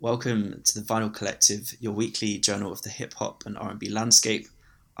Welcome to the Vinyl Collective, your weekly journal of the hip-hop and R&B landscape.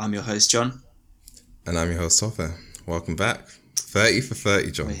 I'm your host, John. And I'm your host, Topher. Welcome back. 30 for 30,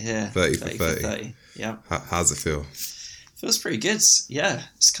 John. We're here. 30 for 30. Yeah. How's it feel? Feels pretty good. Yeah,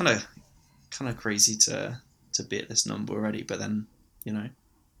 it's kind of crazy to be at this number already, but then,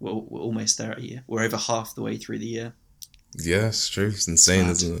 we're almost there at a year. We're over half the way through the year. Yeah, it's true. It's insane,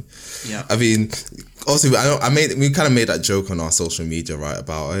 isn't it? Yeah. I mean, also, we kind of made that joke on our social media, right?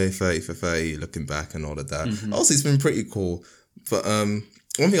 About, hey, 30 for 30, looking back and all of that. Mm-hmm. Also, it's been pretty cool. But one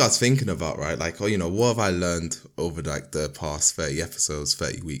thing I was thinking about, right? Like, what have I learned over like the past 30 episodes,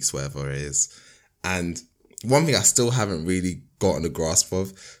 30 weeks, whatever it is? And one thing I still haven't really gotten a grasp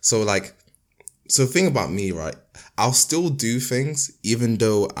of. So the thing about me, right? I'll still do things even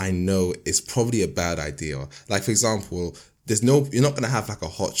though I know it's probably a bad idea. Like, for example, you're not going to have like a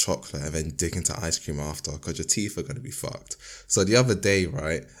hot chocolate and then dig into ice cream after because your teeth are going to be fucked. So the other day,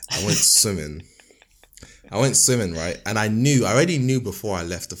 right, I went swimming. Right? And I already knew before I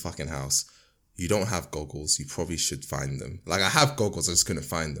left the fucking house, you don't have goggles, you probably should find them. Like, I have goggles, I just couldn't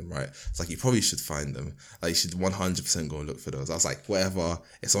find them, right? It's like, you probably should find them. Like, you should 100% go and look for those. I was like, whatever,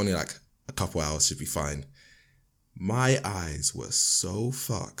 it's only like a couple hours, should be fine. My eyes were so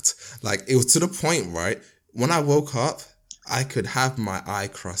fucked. Like, it was to the point, right? When I woke up, I could have my eye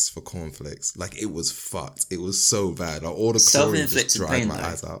crust for cornflakes. Like, it was fucked. It was so bad. Like, all the chlorine just dried my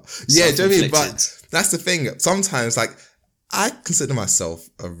eyes out. Yeah, do you know what I mean? But that's the thing. Sometimes, like, I consider myself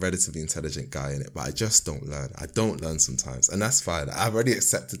a relatively intelligent guy in it, but I just don't learn. I don't learn sometimes. And that's fine. I've already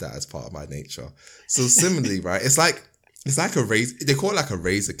accepted that as part of my nature. So similarly, right? It's like a razor. They call it like a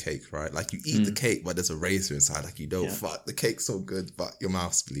razor cake, right? Like, you eat the cake, but there's a razor inside. Like, fuck, the cake's so good, but your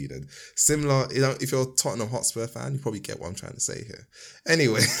mouth's bleeding. Similar, if you're a Tottenham Hotspur fan, you probably get what I'm trying to say here.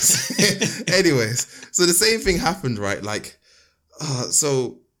 Anyways, so the same thing happened, right? Like,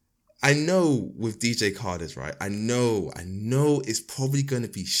 so I know with DJ Khaled's, right? I know it's probably going to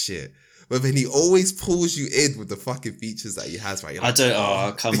be shit. But then he always pulls you in with the fucking features that he has, right? Like,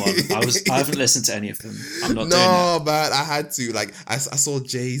 come on. I haven't listened to any of them. I'm not doing it. No, man, I had to. Like, I saw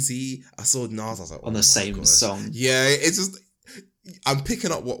Jay-Z, I saw Nas, I was like, on the same song. Yeah, it's just, I'm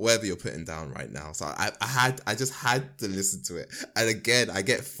picking up whatever you're putting down right now. So I just had to listen to it. And again, I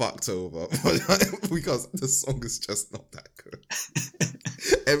get fucked over because the song is just not that good.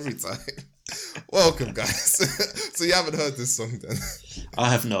 Every time. Welcome, guys. So you haven't heard this song then? I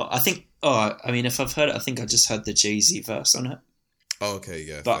have not. I think, if I've heard it, I think I just heard the Jay-Z verse on it. Oh, okay,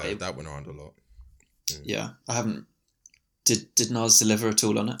 yeah. But that went around a lot. Yeah, I haven't. Did Nas deliver at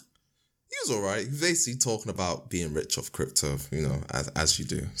all on it? He was alright. He was basically talking about being rich off crypto, as you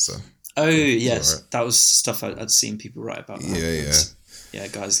do. So. Oh, yes. Right. That was stuff I'd seen people write about. That. Yeah,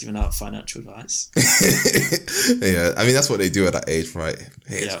 guys giving out financial advice. Yeah, I mean, that's what they do at that age, right?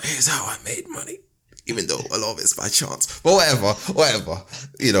 Here's how I made money. Even though a lot of it's by chance. But whatever.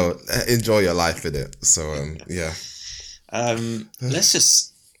 Enjoy your life in it. So, yeah. Let's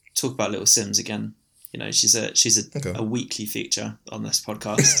just talk about Little Sims again. She's a weekly feature on this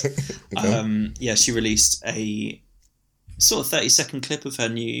podcast. Okay. She released a sort of 30-second clip of her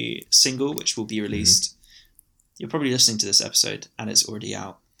new single, which will be released. You're probably listening to this episode and it's already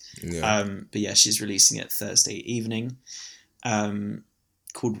out. Yeah. But yeah, she's releasing it Thursday evening.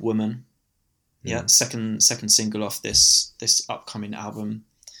 Called Woman. Yeah, second single off this upcoming album,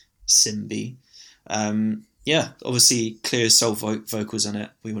 Simbi. Obviously clear soul vocals on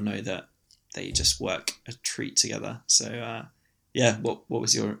it. We all know that they just work a treat together. So what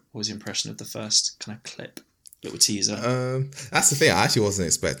was your impression of the first kind of clip? Little teaser. That's the thing. I actually wasn't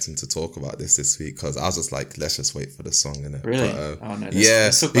expecting to talk about this week because I was just like, let's just wait for the song, innit? Really?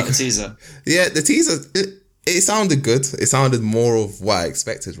 Let's talk about the teaser. Yeah, the teaser, it sounded good. It sounded more of what I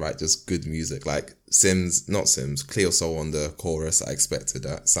expected, right? Just good music. Like Cleo Soul on the chorus. I expected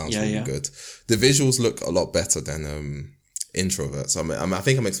that. Sounds really good. The visuals look a lot better than Introvert. So I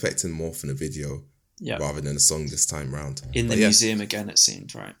think I'm expecting more from the video rather than the song this time round. In the museum again, it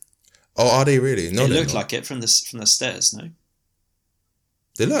seemed, right? Oh, are they really? No, it looked like it from the stairs. No,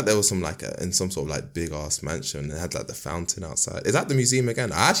 they looked like there was some in some sort of like big ass mansion. They had like the fountain outside. Is that the museum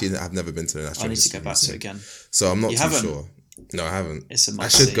again? I've never been to the National. I need to go back to it again. So I'm not too sure. No, I haven't. It's a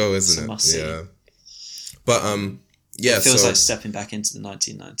must. I should go, isn't it? Yeah. But it feels like stepping back into the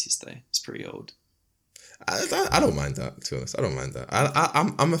 1990s though. It's pretty old. I don't mind that, to be honest. I don't mind that.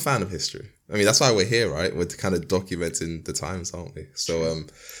 I'm a fan of history. I mean, that's why we're here, right? We're kind of documenting the times, aren't we? So,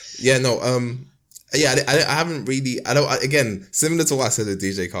 I haven't really, again, similar to what I said to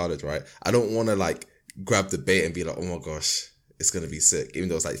DJ Khaled, right? I don't want to like grab the bait and be like, oh my gosh, it's going to be sick. Even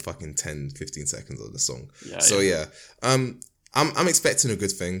though it's like fucking 10, 15 seconds of the song. I'm expecting a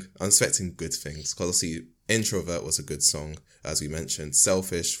good thing. I'm expecting good things because obviously Introvert was a good song, as we mentioned.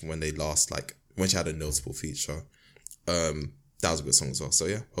 Selfish, when she had a notable feature, that was a good song as well. So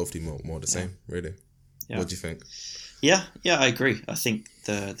yeah, hopefully more the same. Really. Yeah. What do you think? Yeah, I agree. I think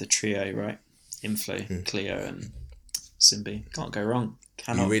the trio, right? Inflo, Cleo, and Simbi, can't go wrong.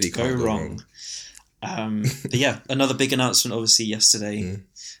 Cannot you really can't go wrong. But yeah, another big announcement obviously yesterday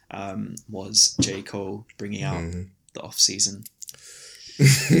was J. Cole bringing out the off season.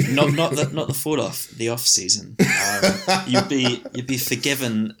 not the fall off, the off season. You'd be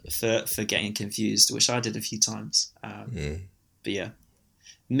forgiven for getting confused, which I did a few times. But yeah,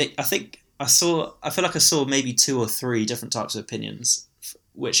 I feel like I saw maybe 2 or 3 different types of opinions,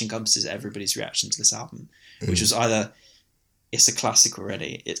 which encompasses everybody's reaction to this album, which was either it's a classic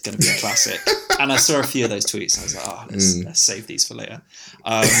already, it's going to be a classic. And I saw a few of those tweets and I was like, let's save these for later.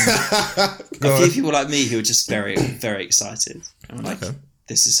 A few people like me who were just very, very excited. And were like,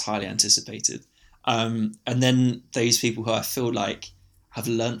 this is highly anticipated. And then those people who I feel like have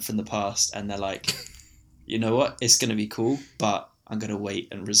learnt from the past and they're like, you know what, it's going to be cool, but I'm going to wait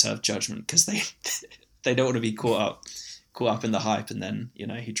and reserve judgment because they don't want to be caught up in the hype and then,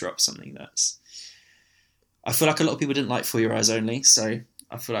 he drops something that's... I feel like a lot of people didn't like For Your Eyes Only, so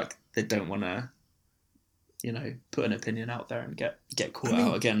I feel like they don't want to, put an opinion out there and get caught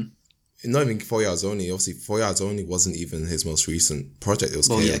out again. Not even 4 Yards Only. Obviously, 4 Yards Only wasn't even his most recent project. It was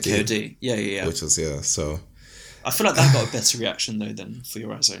KOD. KOD. Yeah. Which was, so... I feel like that got a better reaction, though, than For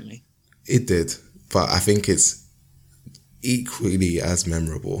Your Eyes Only. It did. But I think it's equally as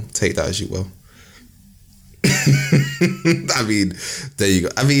memorable. Take that as you will. I mean, there you go.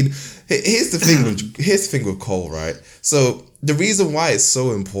 I mean, here's the thing with Cole, right? So the reason why it's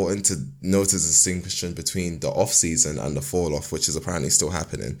so important to notice the distinction between the off season and the fall off, which is apparently still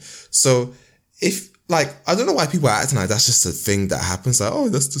happening. So if I don't know why people are acting like that's just a thing that happens. Like, oh,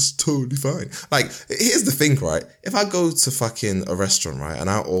 that's just totally fine. Here's the thing, right? If I go to fucking a restaurant, right, and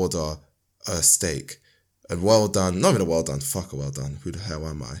I order a steak, and well done, not even a well done, fuck a well done, who the hell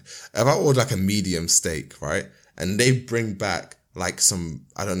am I? If I order a medium steak, right, and they bring back some,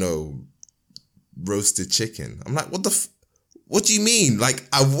 I don't know, roasted chicken, I'm like, what do you mean?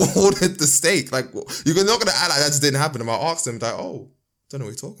 I ordered the steak. You're not going to act like that just didn't happen. And I'll ask them, oh, don't know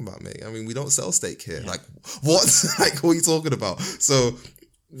what you're talking about, mate. I mean, we don't sell steak here. Yeah. What? What are you talking about? So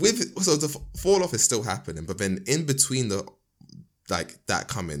the fall off is still happening, but then in between that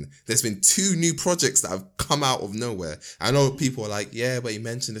coming, there's been 2 new projects that have come out of nowhere. I know people are like, yeah, but you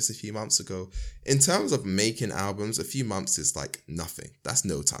mentioned this a few months ago. In terms of making albums, a few months is nothing. That's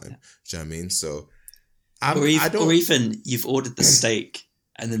no time. Yeah. Do you know what I mean? So, or even you've ordered the steak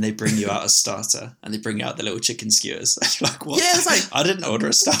and then they bring you out a starter and they bring out the little chicken skewers. What? Yeah, it's I didn't order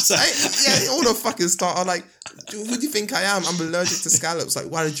a starter. Order a fucking starter. Who do you think I am? I'm allergic to scallops.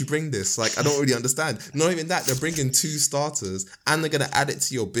 Why did you bring this? I don't really understand. Not even that, they're bringing 2 starters and they're going to add it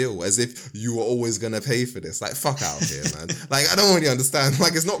to your bill as if you were always going to pay for this. Fuck out here, man. I don't really understand.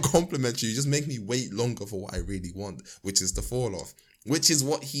 It's not complimentary. You just make me wait longer for what I really want, which is the fall off. Which is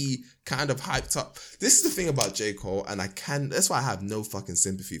what he kind of hyped up. This is the thing about J. Cole, and that's why I have no fucking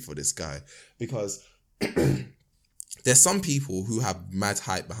sympathy for this guy. Because there's some people who have mad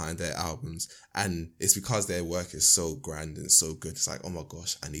hype behind their albums, and it's because their work is so grand and so good. It's oh my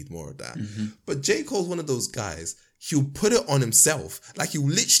gosh, I need more of that. Mm-hmm. But J. Cole's one of those guys, he'll put it on himself. He'll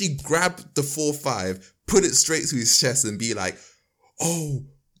literally grab the 4/5, put it straight to his chest and be oh,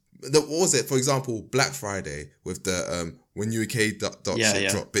 what was it? For example, Black Friday with the when UK dot shit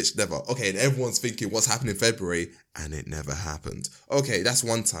drop, bitch, never. Okay, and everyone's thinking what's happening in February, and it never happened. Okay, that's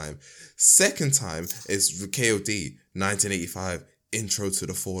one time. Second time is KOD 1985 intro to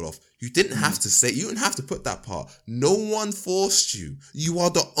the fall off. You didn't have to you didn't have to put that part. No one forced you. You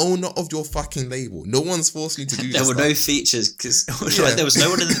are the owner of your fucking label. No one's forced you to do that. There were no features because there was no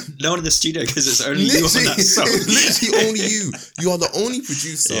one in the studio because it's only you on that song. It's literally only you. You are the only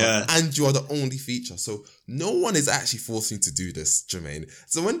producer and you are the only feature. So no one is actually forcing you to do this, Jermaine.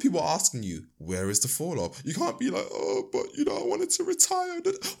 So when people are asking you, where is the fall off? You can't be oh, but I wanted to retire.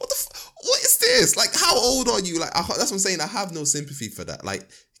 What is this? How old are you? That's what I'm saying. I have no sympathy for that.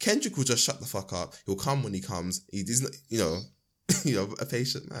 Kendrick will just shut the fuck up. He'll come when he comes. He's not, a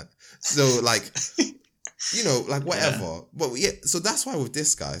patient man. So whatever. Yeah. But yeah, so that's why with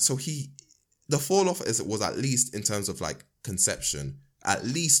this guy. So the fall off was at least in terms of conception, at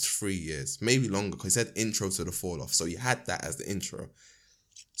least 3 years, maybe longer. Because he said intro to the fall off. So he had that as the intro.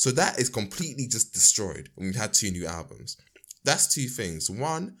 So that is completely just destroyed. And we've had 2 new albums. That's 2 things.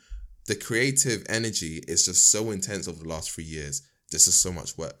 One, the creative energy is just so intense over the last 3 years. There's just so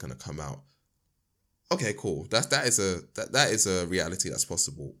much work going to come out. okay, cool. That is a reality that's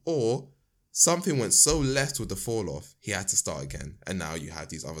possible. Or something went so left with the fall off, he had to start again, and now you have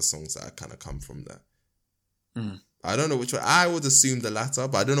these other songs that kind of come from there. I don't know which one. I would assume the latter,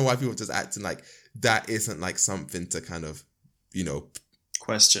 but I don't know why people are just acting like that isn't like something to kind of, you know,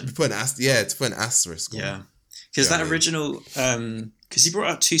 question. To put an asterisk on. Yeah, because that original, because he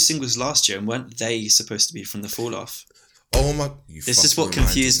brought out 2 singles last year, and weren't they supposed to be from the fall off? Oh my! This is what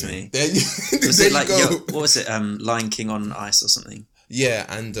confused me. Was it like what was it? Lion King on Ice or something? Yeah,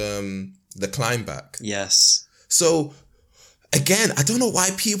 and the Climb Back. Yes. So again, I don't know why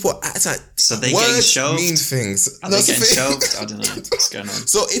people act like they getting shelved? Mean things. Are they getting shelved? I don't know what's going on.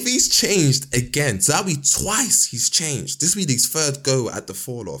 So if he's changed again, so that'll be twice he's changed. This will be his third go at the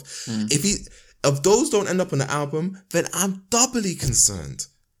fall off. If those don't end up on the album, then I'm doubly concerned.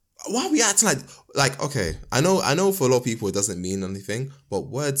 Why are we acting like okay? I know for a lot of people it doesn't mean anything, but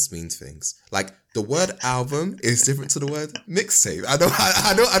words mean things. Like the word album is different to the word mixtape. I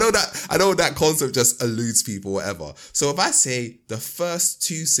know that concept just eludes people, whatever. So if I say the first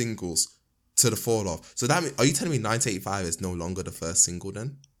 2 singles to the fall off, so that means, are you telling me 1985 is no longer the first single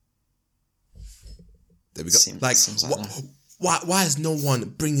then? There we go. Seems like why is no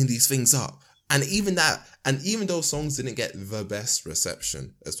one bringing these things up? And even those songs didn't get the best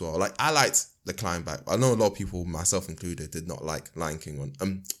reception as well. Like I liked the Climb Back. I know a lot of people, myself included, did not like Lion King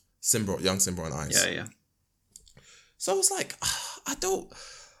on Young Simba on Ice. Yeah. So I was like,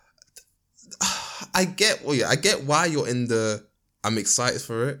 I get why you're in the. I'm excited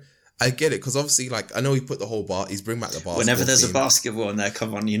for it. I get it because obviously, like I know he put the whole he's bring back the basketball. Whenever there's theme. A basketball in there,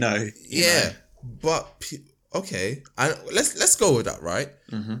 come on, you know. But. Okay, let's go with that, right?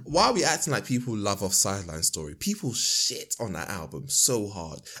 Why are we acting like people love Off Sideline Story? People shit on that album so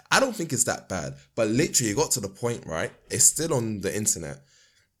hard. I don't think it's that bad, but literally it got to the point, right? It's still on the internet.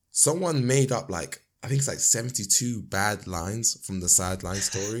 Someone made up I think it's 72 bad lines from the Sideline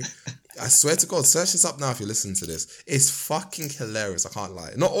Story. I swear to God, search this up now if you're listening to this. It's fucking hilarious, I can't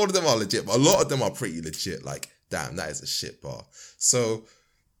lie. Not all of them are legit, but a lot of them are pretty legit. Like, damn, that is a shit bar. So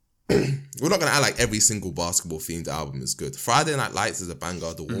we're not gonna act like every single basketball themed album is good. Friday Night Lights is a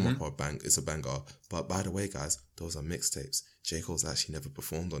banger. The Warm Up is a banger. But by the way, guys, those are mixtapes. J. Cole's actually never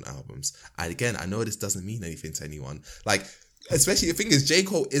performed on albums. And again, I know this doesn't mean anything to anyone. Like, especially the thing is, J.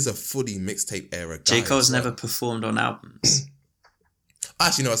 Cole is a fully mixtape era guy. J. Cole's never performed on albums.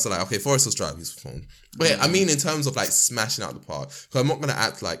 Actually, no, it's okay, Forest Hills Drive, he's performed. But yeah, I mean, in terms of smashing out the park, because I'm not going to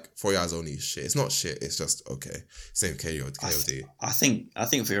act like For Your Eyes Only is shit. It's not shit, it's just okay. Same KOD. I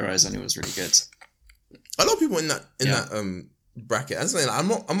think For Your Eyes Only was really good. A lot of people in that bracket, I'm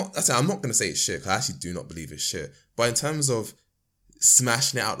not going to say it's shit, because I actually do not believe it's shit. But in terms of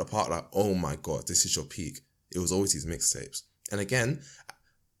smashing it out the park, like, oh my God, this is your peak, it was always these mixtapes. And again,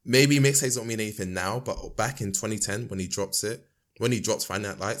 maybe mixtapes don't mean anything now, but back in 2010, when he dropped Friday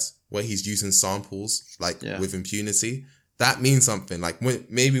Night Lights, where he's using samples with impunity, that means something. Like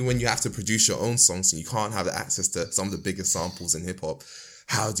maybe when you have to produce your own songs and you can't have access to some of the biggest samples in hip hop,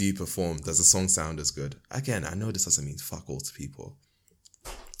 how do you perform? Does the song sound as good? Again, I know this doesn't mean fuck all to people.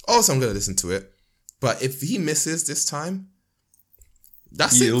 Also, I'm gonna listen to it, but if he misses this time,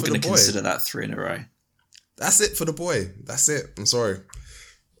 that's it for the boy. You're gonna consider that 3 in a row. That's it for the boy. That's it. I'm sorry.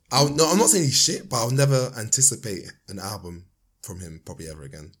 I'm not saying he's shit, but I'll never anticipate an album from him probably ever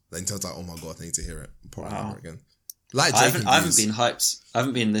again. Then turns out, oh my God, I need to hear it. Probably never again. Like I haven't been hyped. I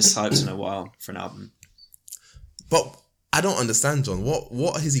haven't been this hyped in a while for an album. But I don't understand, John.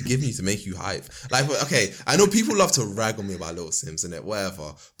 What has he given you to make you hype? Like, okay, I know people love to rag on me about Little Sims and it,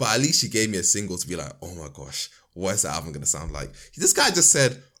 whatever. But at least he gave me a single to be like, oh my gosh, what is the album going to sound like? This guy just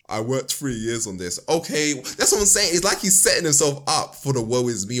said, I worked 3 years on this. Okay, that's what I'm saying. It's like he's setting himself up for the woe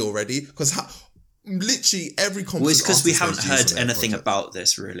is me already. Because literally every composition... Well, it's because we haven't heard anything about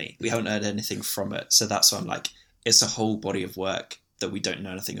this, really. We haven't heard anything from it. So that's why I'm like, it's a whole body of work that we don't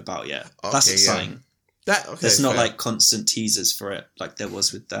know anything about yet. Okay, that's exciting. Yeah. There's not like constant teasers for it like there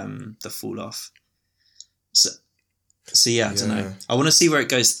was with the Fall Off. So yeah, I don't know. I want to see where it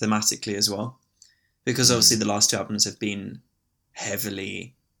goes thematically as well. Because obviously the last 2 albums have been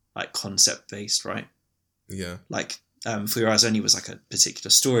heavily like concept based, right? Yeah. Like For Your Eyes Only was like a particular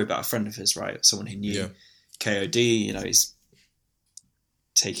story about a friend of his, right? Someone who knew. KOD, he's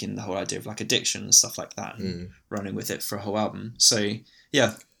taking the whole idea of like addiction and stuff like that and running with it for a whole album. So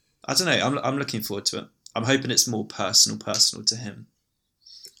yeah, I don't know. I'm looking forward to it. I'm hoping it's more personal to him.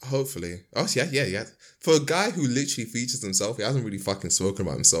 Hopefully. Oh yeah. For a guy who literally features himself, he hasn't really fucking spoken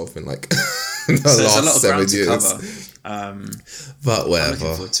about himself in like the last 7 years. But whatever. I'm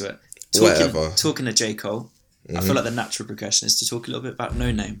looking forward to it. Talking to J. Cole, I feel like the natural progression is to talk a little bit about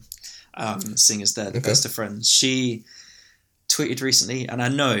No Name. seeing as they're the best of friends. She tweeted recently, and I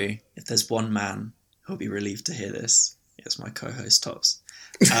know if there's one man who'll be relieved to hear this, it's my co-host Tops.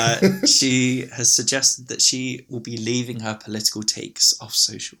 She has suggested that she will be leaving her political takes off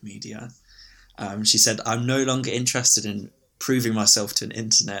social media. She said, "I'm no longer interested in proving myself to an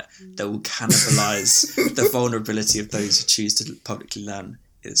internet that will cannibalise the vulnerability of those who choose to publicly learn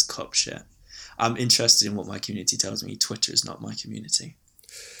is cop shit. I'm interested in what my community tells me. Twitter is not my community."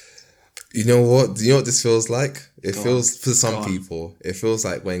 You know what? Do you know what this feels like? It feels, for some people, it feels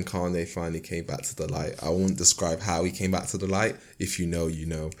like when Kanye finally came back to the light. I won't describe how he came back to the light. If you know, you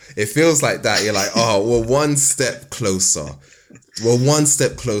know. It feels like that. You're like, oh, we're one step closer. We're one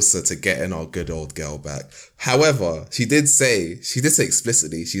step closer to getting our good old girl back. However, she did say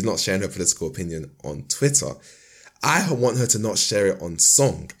explicitly she's not sharing her political opinion on Twitter. I want her to not share it on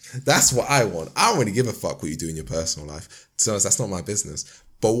song. That's what I want. I don't really give a fuck what you do in your personal life. So that's not my business.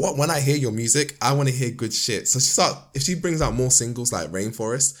 But when I hear your music, I want to hear good shit. So if she brings out more singles like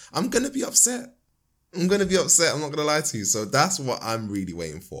Rainforest, I'm going to be upset. I'm not going to lie to you. So that's what I'm really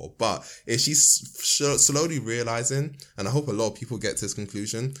waiting for. But if she's slowly realizing, and I hope a lot of people get to this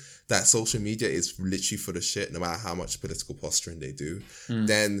conclusion, that social media is literally for the shit, no matter how much political posturing they do,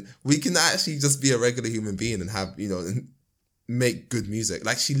 then we can actually just be a regular human being and have, make good music.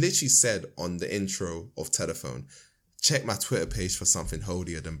 Like she literally said on the intro of Telephone, check my Twitter page for something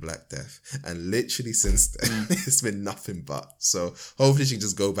holier than Black Death. And literally since then, it's been nothing but. So hopefully she can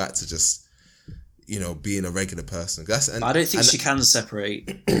just go back to just, being a regular person. I don't think she can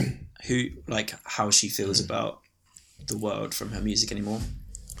separate how she feels about the world from her music anymore.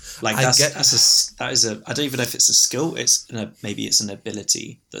 Like I don't even know if it's a skill. Maybe it's an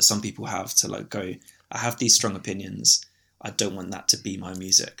ability that some people have to go, I have these strong opinions. I don't want that to be my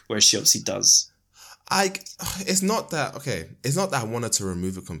music. Whereas she obviously does. It's not that I want her to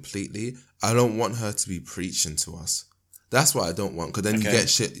remove it completely. I don't want her to be preaching to us. That's what I don't want. Because then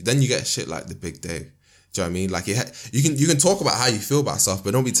you get shit like The Big Day. Do you know what I mean? Like you can talk about how you feel about stuff,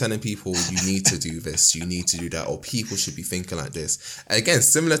 but don't be telling people you need to do this, you need to do that, or people should be thinking like this. And again,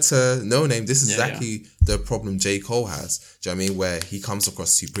 similar to No Name, this is exactly the problem J. Cole has. Do you know what I mean? Where he comes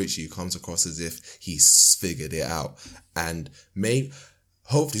across too preachy, he comes across as if he's figured it out. And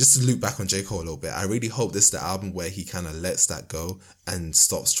hopefully, just to loop back on J. Cole a little bit, I really hope this is the album where he kind of lets that go and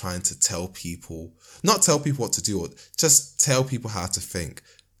stops trying to not tell people what to do, or just tell people how to think.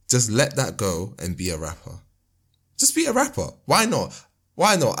 Just let that go and be a rapper. Just be a rapper. Why not?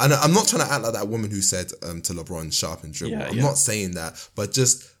 And I'm not trying to act like that woman who said to LeBron, sharp and dribble. I'm not saying that, but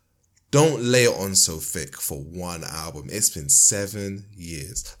just don't lay it on so thick for one album. It's been 7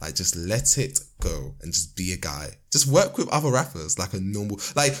 years. Just let it go and just be a guy. Just work with other rappers like a normal...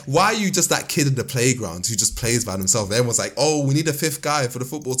 why are you just that kid in the playground who just plays by himself? Everyone's like, oh, we need a fifth guy for the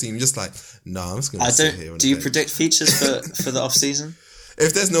football team. You're just like, no, I'm just going to sit here. Do you predict features for the off-season?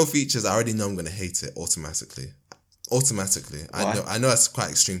 If there's no features, I already know I'm going to hate it automatically. Why? I know that's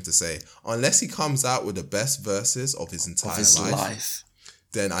quite extreme to say. Unless he comes out with the best verses of his entire life.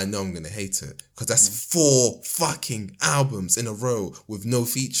 Then I know I'm going to hate it. Because that's 4 fucking albums in a row with no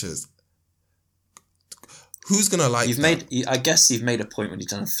features. Who's going to like I guess you've made a point when you've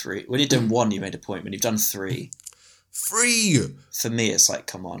done 3. When you've done 1, you made a point. When you've done 3. 3! For me, it's like,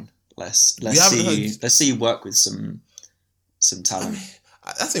 come on. Let's see you work with some talent.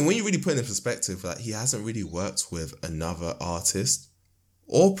 I think when you really put it in perspective, he hasn't really worked with another artist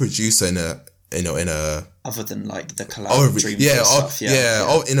or producer in a other than the collab stuff.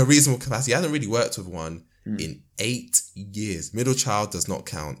 In a reasonable capacity. He hasn't really worked with one in 8 years. Middle Child does not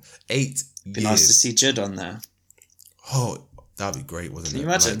count. 8 years. Be nice to see Jid on there. Oh, that'd be great, wouldn't it? Can you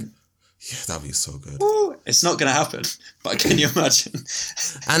imagine? That'd be so good. Ooh, it's not going to happen, but can you imagine?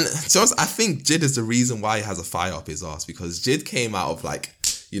 And so I think Jid is the reason why he has a fire up his ass, because Jid came out of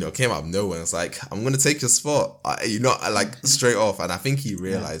came out of nowhere. It's like, I'm going to take your spot. Straight off. And I think he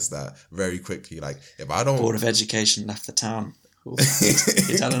realized that very quickly. If I don't... Board of Education left the town.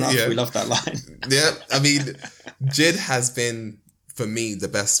 You've done enough. We love that line. Yeah. I mean, Jid has been, for me, the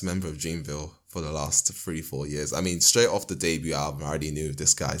best member of Dreamville for the last 3-4 years. I mean, straight off the debut album, I already knew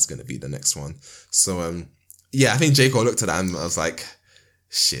this guy's going to be the next one. So, I think J. Cole looked at that and I was like,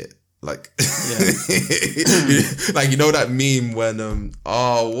 shit. That meme when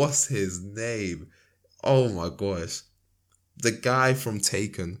what's his name? Oh my gosh, the guy from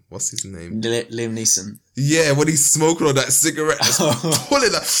Taken. What's his name? Liam Neeson. Yeah, when he's smoking on that cigarette,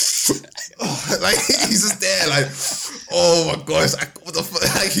 pulling that. He's just there, oh my gosh, what the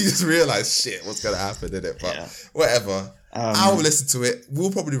fuck? He just realized, shit, what's gonna happen, innit? But whatever. I'll listen to it.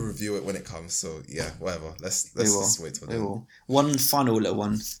 We'll probably review it when it comes. So yeah, whatever. Let's just wait till then. One final little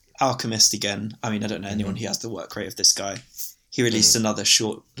one. Alchemist again. I mean, I don't know anyone who has the work rate of this guy. He released another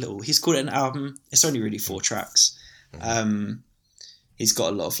short little. He's called it an album. It's only really 4 tracks. He's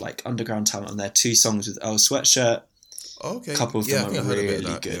got a lot of like underground talent on there. 2 songs with Earl Sweatshirt. Okay. A couple of them are really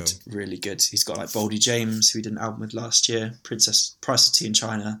that, good. Yeah. Really good. He's got like Boldy James, who he did an album with last year. Price of Tea in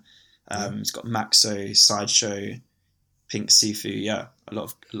China. He's got Maxo, Sideshow, Pink Sifu. Yeah, a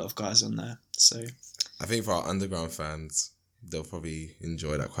lot of guys on there. So I think for our underground fans, they'll probably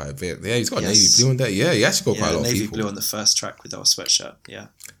enjoy that quite a bit. Yeah, he's got Navy Blue on there. Yeah, he actually got quite a lot of people. Navy Blue on the first track with Earl Sweatshirt. Yeah.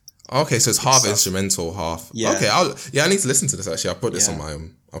 Okay, so it's half instrumental, half. Yeah. Okay, I need to listen to this actually. I'll put this on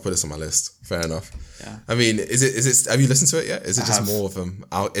my list. Fair enough. Yeah. I mean, is it? Have you listened to it yet? Is it just more of them?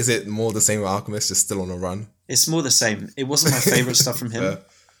 Is it more the same with Alchemist, just still on a run? It's more the same. It wasn't my favorite stuff from him.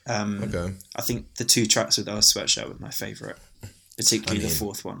 Okay. I think the 2 tracks with Earl Sweatshirt were my favorite, particularly the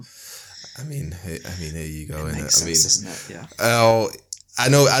 4th one. I mean, here you go. It makes sense, doesn't it? Yeah. I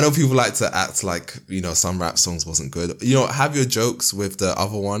know people like to act like, some rap songs wasn't good. Have your jokes with the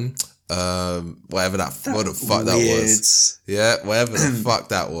other one. Whatever what the fuck that was. Yeah, whatever the fuck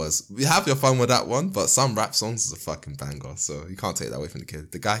that was. You have your fun with that one, but some rap songs is a fucking banger, so you can't take that away from the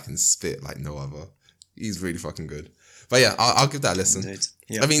kid. The guy can spit like no other. He's really fucking good. But yeah, I'll give that a listen.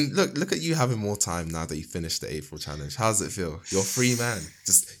 Yep. I mean, look at you having more time now that you finished the April challenge. How does it feel? You're a free man.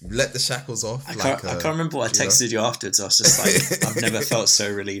 Just let the shackles off. I can't remember what I texted you afterwards. I was just like, I've never felt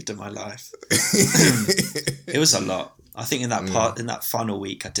so relieved in my life. It was a lot. I think in that final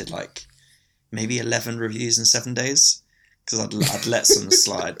week, I did like maybe 11 reviews in 7 days because I'd let some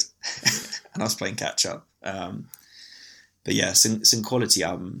slide and I was playing catch up. But yeah, some quality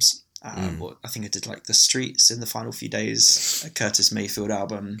albums. I think I did like The Streets in the final few days, a Curtis Mayfield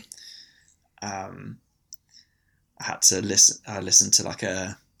album. I had to listen to like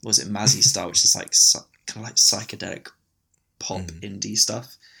Mazzy Style, which is like kind of like psychedelic pop indie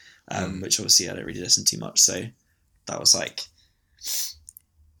stuff, which obviously I don't really listen too much. So that was like,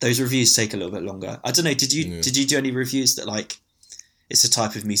 those reviews take a little bit longer. I don't know. Did you do any reviews that like, it's a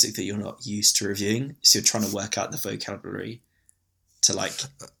type of music that you're not used to reviewing, so you're trying to work out the vocabulary to like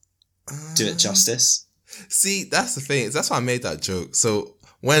do it justice? See, that's the thing. That's why I made that joke. So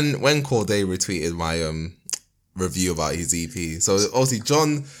when Corday retweeted my review about his EP, so obviously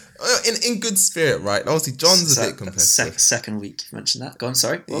John, in good spirit, right? Obviously John's a bit competitive. Second week you mentioned that. Go on,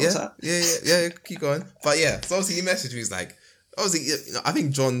 sorry. What was that? Yeah. Keep going. But yeah, so obviously he messaged me. He's like, obviously, I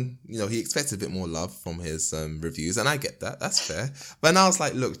think John, he expected a bit more love from his reviews, and I get that. That's fair. But now I was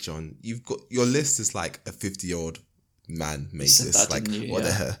like, look, John, you've got your list is like a 50-year-old man made this. Like, what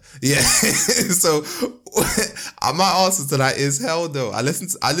the hell? Yeah. So my answer to that is hell no. I literally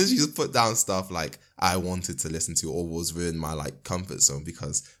just put down stuff like I wanted to listen to or was within my like comfort zone,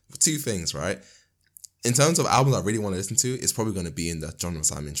 because 2 things, right? In terms of albums I really want to listen to, it's probably going to be in the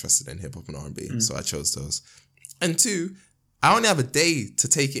genres I'm interested in, hip hop and R&B. So I chose those. And 2, I only have a day to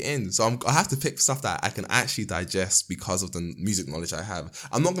take it in. So I have to pick stuff that I can actually digest because of the music knowledge I have.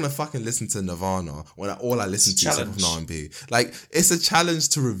 I'm not going to fucking listen to Nirvana when all I listen to is hip hop and R&B. Like, it's a challenge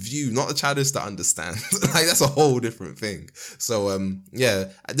to review, not a challenge to understand. Like, that's a whole different thing. So, yeah.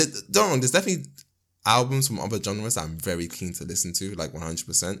 Don't wrong, there's definitely albums from other genres that I'm very keen to listen to, like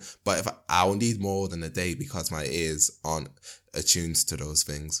 100%. But if I'll need more than a day because my ears aren't attuned to those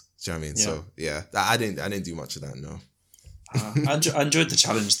things. Do you know what I mean? Yeah. So, yeah. I didn't do much of that, no. I enjoyed the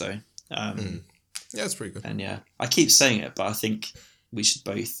challenge though. Yeah, it's pretty good. And yeah, I keep saying it, but I think we should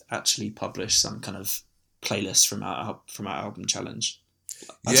both actually publish some kind of playlist from our album challenge.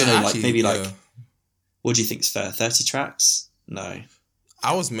 I don't know, actually, like maybe like, what do you think is fair? 30 tracks? No.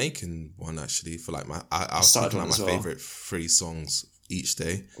 I was making one actually for like I was picking like my favorite 3 songs each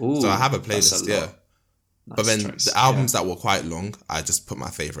day. Ooh, so I have a playlist, Nice but then the albums that were quite long, I just put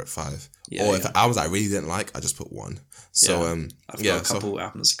my favorite 5. Or if the albums I really didn't like, I just put 1. So I've got a couple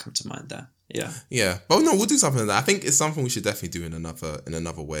albums that come to mind there. Yeah. But no, we'll do something like that. I think it's something we should definitely do in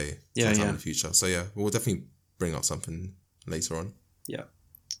another way sometime in the future. So yeah, we'll definitely bring up something later on. Yeah.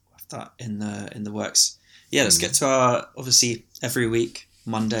 We'll have that in the works. Yeah, let's get to our, obviously every week,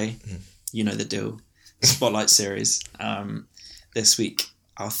 Monday, you know the deal, Spotlight series. This week,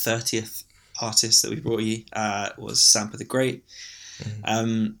 our 30th artist that we brought you was Sampa the Great.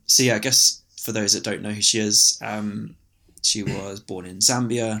 So yeah, I guess for those that don't know who she is, she was born in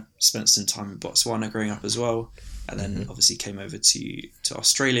Zambia, spent some time in Botswana growing up as well, and then obviously came over to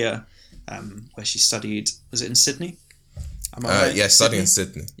Australia, where she studied. Was it in Sydney? Am I right? Yeah, studying in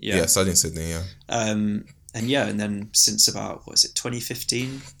Sydney. Yeah, studying in Sydney. Yeah. And then since about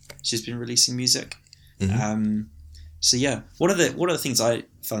 2015, she's been releasing music. So yeah, one of the things I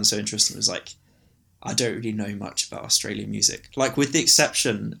found so interesting was like, I don't really know much about Australian music. Like, with the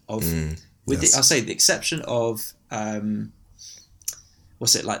exception of, I'll say the exception of,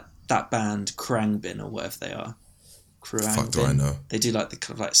 what's it, like that band Krangbin or whatever they are. Krangbin. Fuck do I know? They do like the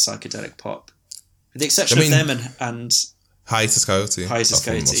kind of like psychedelic pop. With the exception of them and Hiatus Coyote. Hiatus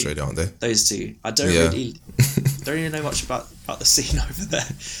Coyote. From Australia, aren't they? Those two. I don't really know much about the scene over there.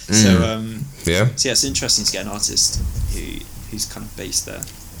 So So it's interesting to get an artist who's kind of based there.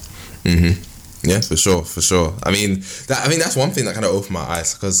 Yeah, for sure. I mean that's one thing that kind of opened my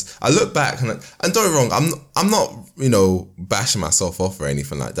eyes, because I look back and don't get me wrong, I'm not bashing myself off or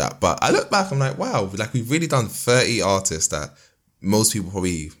anything like that, but I look back, I'm like, wow, like we've really done 30 artists that most people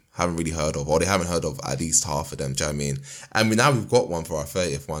probably haven't really heard of, or they haven't heard of at least half of them. Do you know what I mean? And now we've got one for our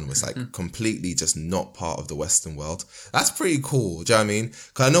 30th one, was like completely just not part of the Western world. That's pretty cool. Do you know what I mean?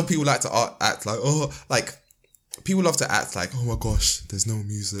 Because I know people like to act like, people love to act like, oh my gosh, there's no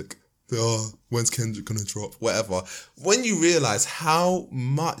music. When's Kendrick gonna drop? Whatever. When you realize how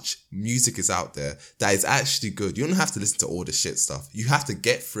much music is out there that is actually good, you don't have to listen to all the shit stuff. You have to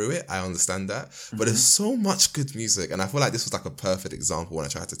get through it. I understand that. But there's so much good music. And I feel like this was like a perfect example when I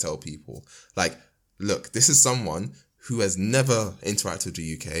tried to tell people, like, look, this is someone who has never interacted with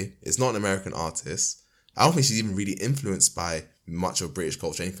the UK. It's not an American artist. I don't think she's even really influenced by much of British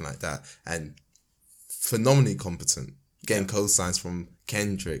culture, anything like that. And phenomenally competent. Getting co-signs from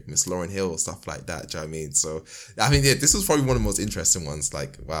Kendrick, Miss Lauryn Hill, stuff like that. Do you know what I mean? So I mean, yeah, this was probably one of the most interesting ones.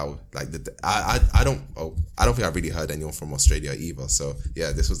 Like, wow, like I don't think I really heard anyone from Australia either. So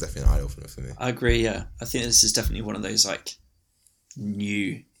yeah, this was definitely an eye opener for me. I agree. Yeah, I think this is definitely one of those like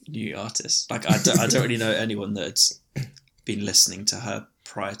new artists. Like I don't really know anyone that's been listening to her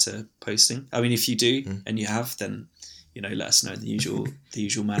prior to posting. I mean, if you do and you have, then let us know in the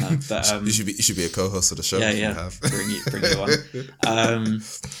usual manner. But you should be a co-host of the show. Yeah. Bring you on.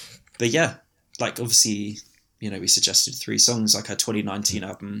 But yeah, like obviously, we suggested 3 songs. Like our 2019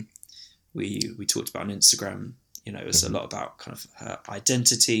 album, we talked about on Instagram. It was a lot about kind of her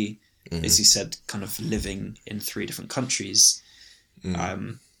identity, as you said, kind of living in 3 different countries,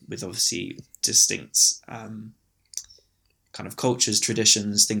 with obviously distinct kind of cultures,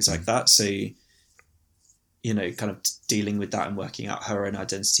 traditions, things like that. So, kind of dealing with that and working out her own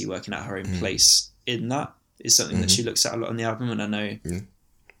identity, working out her own place in that is something that she looks at a lot on the album. And I know,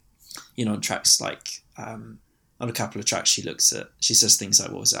 on tracks like, on a couple of tracks, she says things like,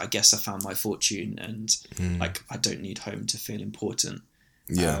 what was it? I guess I found my fortune, and like, I don't need home to feel important.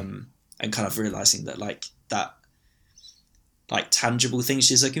 Yeah. And kind of realizing that that tangible thing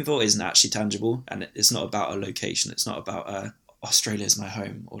she's looking for isn't actually tangible. And it's not about a location. It's not about, Australia is my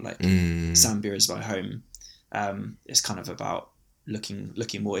home, or like Zambia is my home. It's kind of about looking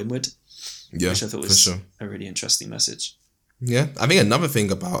more inward, which I thought was a really interesting message. Yeah, I think another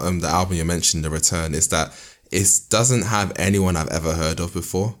thing about the album you mentioned, The Return, is that it doesn't have anyone I've ever heard of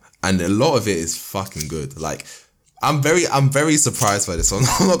before, and a lot of it is fucking good. Like, I'm very surprised by this one.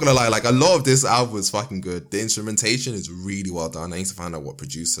 I'm not gonna lie. Like, a lot of this album is fucking good. The instrumentation is really well done. I need to find out what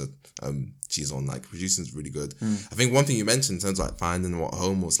producer she's on. Like, producing is really good. I think one thing you mentioned in terms of like finding what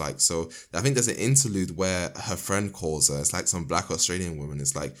home was like. So I think there's an interlude where her friend calls her. It's like some black Australian woman.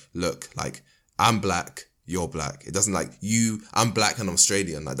 It's like, look, like, I'm black, you're black. It doesn't like I'm black and I'm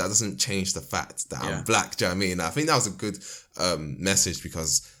Australian. Like, that doesn't change the fact that I'm black. Do you know what I mean? I think that was a good message,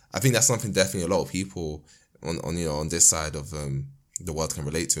 because I think that's something definitely a lot of people on this side of the world can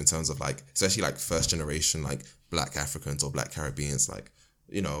relate to, in terms of like, especially like first generation like black Africans or black Caribbeans, like,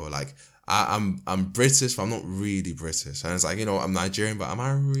 like I'm British, but I'm not really British. And it's like, I'm Nigerian, but am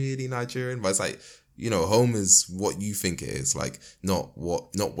I really Nigerian? But it's like, home is what you think it is, like not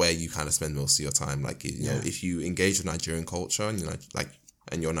where you kind of spend most of your time. Like, if you engage with Nigerian culture and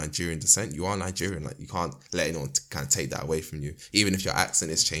and you're Nigerian descent, you are Nigerian. Like, you can't let anyone kind of take that away from you, even if your accent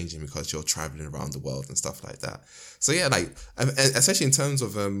is changing because you're traveling around the world and stuff like that. So yeah, like, especially in terms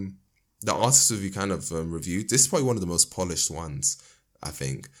of the artists who you kind of reviewed, this is probably one of the most polished ones, I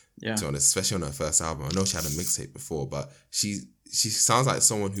think. Yeah. To be honest, especially on her first album. I know she had a mixtape before, but she sounds like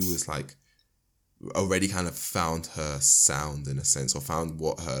someone who was like already kind of found her sound in a sense, or found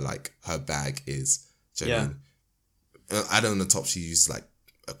what her bag is. Do you know what I mean? I don't know, on the top she used like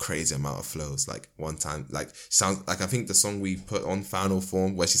a crazy amount of flows. Like, one time, like, sounds like, I think the song we put on Final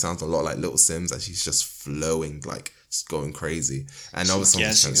Form, where she sounds a lot like Little Sims, and she's just flowing, like, just going crazy. And other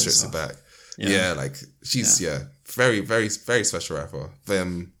songs kind of strips it back. Yeah, like, she's very, very, very special rapper.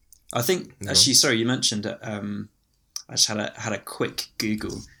 I think actually, sorry, you mentioned it. I just had a quick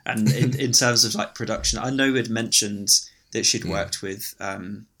Google, and in terms of like production, I know we'd mentioned that she'd worked with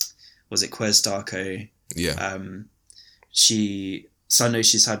was it Quez Darko? Yeah. So I know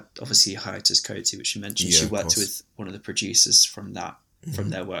she's had obviously Hiatus Koti, which you mentioned. She worked with one of the producers from that,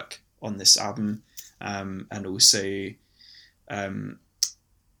 from their work on this album, and also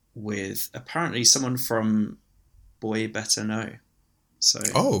with apparently someone from Boy Better Know. So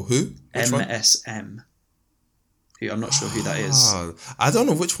who? MSM. Who I'm not sure who that is. I don't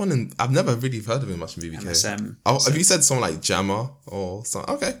know which one. I've never really heard of him much in BBK. MSM. Have you said someone like Jammer or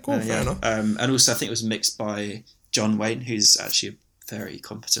something? Okay, cool, fair enough. And also I think it was mixed by John Wayne, who's actually a very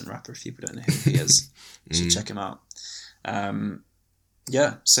competent rapper. If people don't know who he is, you should check him out.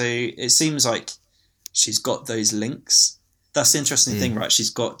 So it seems like she's got those links. That's the interesting thing, right? She's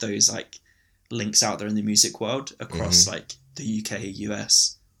got those like links out there in the music world across like the UK,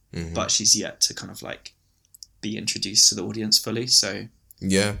 US, but she's yet to kind of like be introduced to the audience fully. So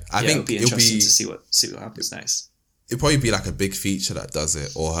I think it'll be interesting to see what happens next. It'll probably be like a big feature that does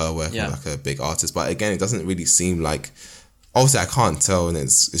it, or her working with like a big artist. But again, it doesn't really seem like. Obviously, I can't tell, and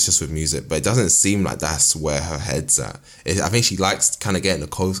it's just with music, but it doesn't seem like that's where her head's at. I think she likes kind of getting the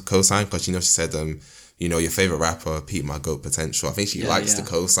cosign because she said your favorite rapper, Pete My Goat Potential. I think she likes the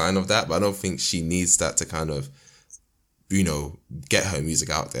cosign of that, but I don't think she needs that to kind of get her music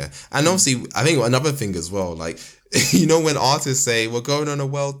out there. And obviously, I think another thing as well, like, when artists say, we're going on a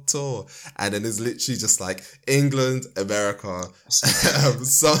world tour, and then it's literally just like England, America,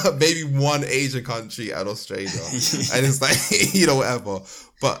 so maybe one Asian country and Australia. And it's like, whatever.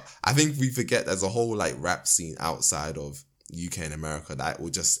 But I think we forget there's a whole like rap scene outside of UK and America that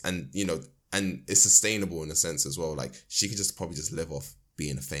will just, and it's sustainable in a sense as well. Like, she could just probably just live off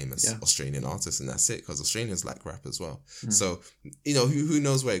being a famous Australian artist, and that's it, because Australians like rap as well. So who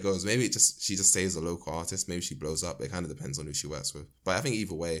knows where it goes. Maybe she just stays a local artist, maybe she blows up. It kind of depends on who she works with, but I think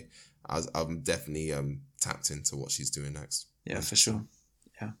either way I'm definitely tapped into what she's doing next. For sure.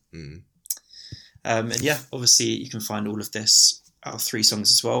 And obviously you can find all of this, our 3 songs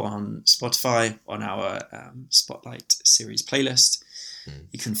as well, on Spotify, on our Spotlight series playlist.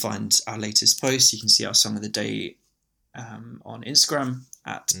 You can find our latest post. You can see our song of the day on Instagram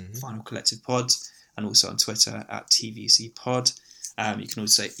at Final Collective Pod, and also on Twitter at TVC Pod. You can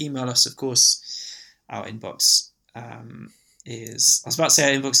also email us, of course. Our inbox is... I was about to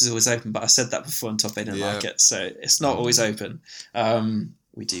say our inbox is always open, but I said that before and Top A didn't like it, so it's not always open.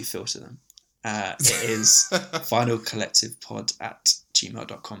 We do filter them. It is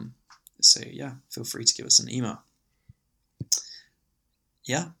finalcollectivepod@gmail.com. So feel free to give us an email.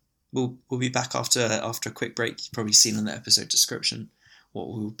 We'll be back after a quick break. You've probably seen in the episode description what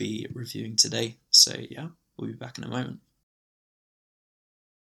we'll be reviewing today. So we'll be back in a moment.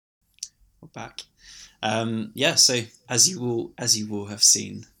 We're back. So as you will have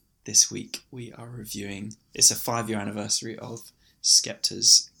seen this week, we are reviewing. It's a 5-year anniversary of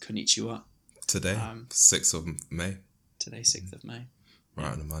Skepta's Konnichiwa. Today, 6th of May. Today, 6th of May.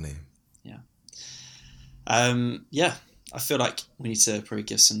 Right on the money. I feel like we need to probably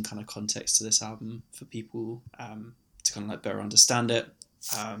give some kind of context to this album for people to kind of like better understand it.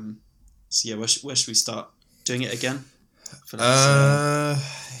 Where should we start? Doing it again? I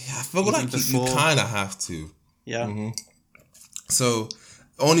feel like you kind of have to. So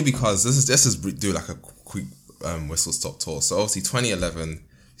only because this is do like a quick whistle stop tour. So obviously 2011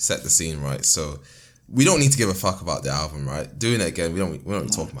 set the scene, right? So we don't need to give a fuck about the album, right? Doing it again, we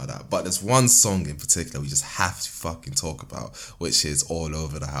don't talk about that. But there's one song in particular we just have to fucking talk about, which is All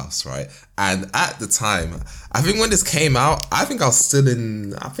Over the House, right? And at the time, I think when this came out, I think I was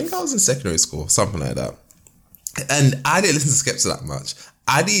in secondary school, something like that. And I didn't listen to Skepta that much.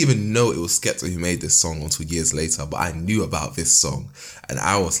 I didn't even know it was Skepta who made this song until years later, but I knew about this song. And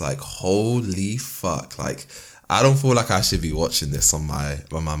I was like, holy fuck, like... I don't feel like I should be watching this on my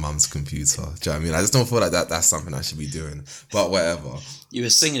mum's computer. Do you know what I mean? I just don't feel like that's something I should be doing. But whatever. You were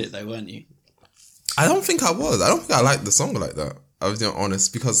singing it though, weren't you? I don't think I was. I don't think I liked the song like that. I was being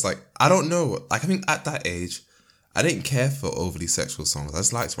honest, because like I don't know. Like I think at that age, I didn't care for overly sexual songs. I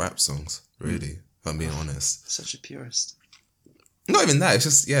just liked rap songs, really. If I'm being honest. Such a purist. Not even that. It's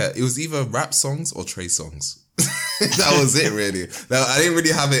just it was either rap songs or Trey songs. That was it, really. I didn't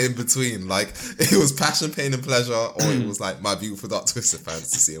really have it in between. Like, it was passion, pain, and pleasure, or it was like My Beautiful Dark Twisted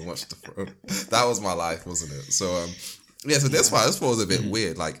Fantasy and Watch the Throne. That was my life, wasn't it? So, so this one was a bit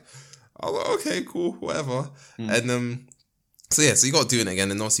weird. Like, I was like, okay, cool, whatever. And so you got doing it again,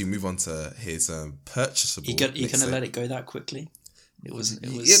 and obviously you move on to his purchasable. You gonna let it go that quickly? It was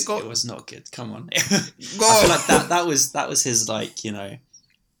not good. Come on. I feel like that was his like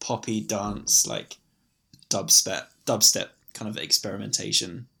poppy dance like dubstep kind of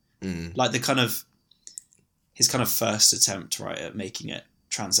experimentation, like his kind of first attempt, right, at making it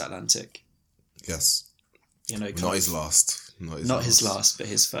transatlantic. Yes, not his last. Not his last, but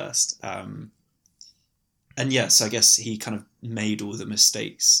his first. And yes, I guess he kind of made all the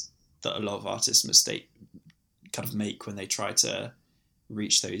mistakes that a lot of artists make when they try to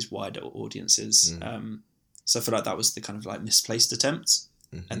reach those wider audiences. So I feel like that was the kind of like misplaced attempt.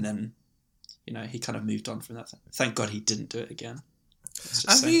 And then, he kind of moved on from that. Thank God he didn't do it again.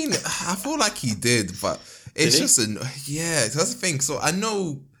 I feel like he did, but it's just that's the thing. So I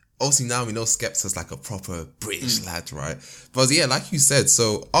know, obviously now we know Skepta's like a proper British lad, right? But yeah, like you said,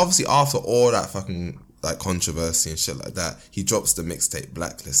 so obviously after all that fucking like controversy and shit like that, he drops the mixtape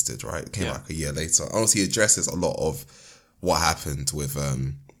Blacklisted, right? It came out like a year later. Honestly, he addresses a lot of what happened with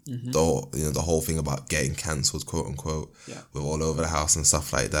the whole thing about getting cancelled, quote unquote, with All Over the House and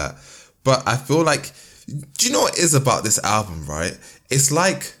stuff like that. But I feel like, do you know what it is about this album, right? It's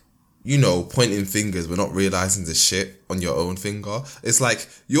like, pointing fingers but not realising the shit on your own finger. It's like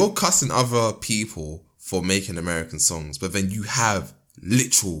you're cussing other people for making American songs, but then you have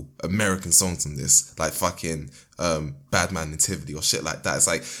literal American songs in this, like fucking Bad Man in Tivoli or shit like that. It's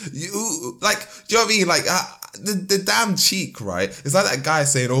like, do you know what I mean? Like, the damn cheek, right? It's like that guy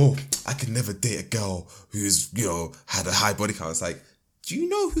saying, oh, I could never date a girl who's, had a high body count. It's like, do you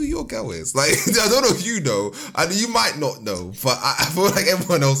know who your girl is? Like, I don't know if you know, and you might not know, but I feel like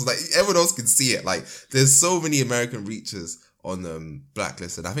everyone else can see it. Like, there's so many American reaches on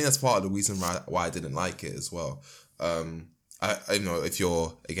Blacklist, and I think that's part of the reason why I didn't like it as well. I if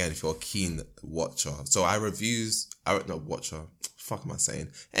you're a keen watcher, so fuck am I saying?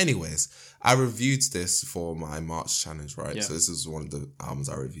 Anyways, I reviewed this for my March challenge, right? Yeah. So this is one of the albums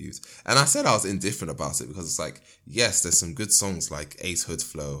I reviewed. And I said I was indifferent about it because it's like, yes, there's some good songs like Ace Hood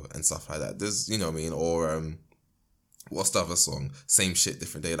Flow and stuff like that. There's, you know what I mean? Or, what's the other song? Same Shit,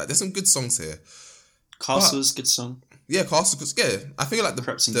 Different Day. Like, there's some good songs here. Castle's good song. Yeah, Castle's good. Yeah, I feel like the...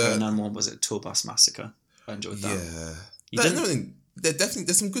 Preps and Conan one, was it Tour Bus Massacre? I enjoyed that. Yeah.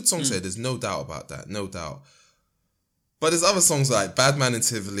 There's some good songs here. There's no doubt about that. No doubt. But there's other songs like Bad Man in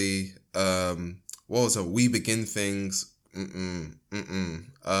Tivoli, what was it? We Begin Things.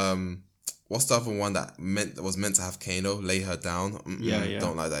 What's the other one that was meant to have Kano? Lay Her Down.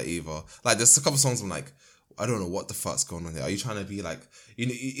 Don't like that either. Like, there's a couple songs I'm like, I don't know what the fuck's going on here. Are you trying to be like,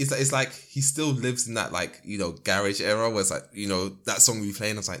 it's like he still lives in that, like, garage era where it's like, that song we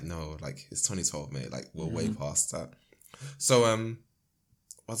playing. I was like, no, like, it's 2012, mate. Like, we're way past that. So,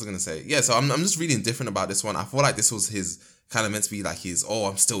 what was I going to say? Yeah, so I'm just really indifferent about this one. I feel like this was his kind of meant to be like his, oh,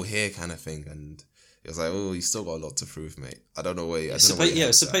 I'm still here kind of thing. And it was like, oh, you still got a lot to prove, mate. I don't know where it's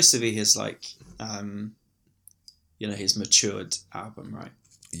supposed to be his, like, his matured album, right?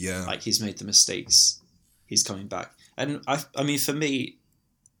 Yeah. Like, he's made the mistakes. He's coming back. And I mean, for me,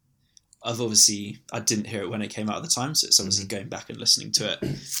 I didn't hear it when it came out at the time. So it's obviously going back and listening to it.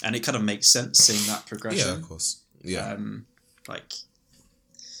 And it kind of makes sense seeing that progression. Yeah, of course. Yeah. Like,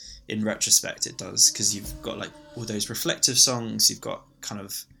 in retrospect, it does, because you've got like all those reflective songs. You've got kind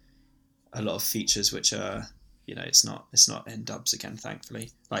of a lot of features which are, it's not N Dubs again,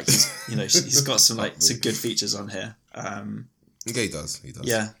 thankfully. Like, he's got some good features on here. Yeah, he does.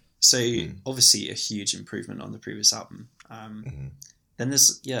 Yeah. So obviously a huge improvement on the previous album. Then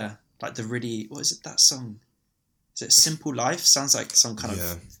there's like the really, what is it? That song? Is it Simple Life? Sounds like some kind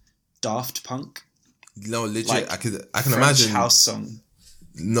of Daft Punk. No, legit. Like, I can French imagine house song.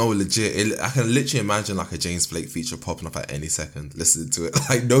 No, legit. I can literally imagine like a James Blake feature popping up at any second, listening to it.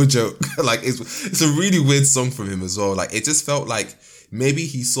 Like, no joke. Like, it's a really weird song from him as well. Like, it just felt like maybe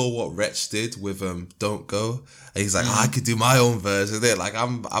he saw what Wretch did with Don't Go, and he's like, I could do my own version of it. Like,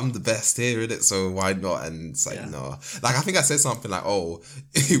 I'm the best here in it, so why not? And it's like, no. Like, I think I said something like, oh,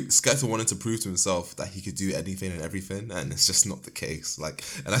 Skepta wanted to prove to himself that he could do anything and everything, and it's just not the case. Like,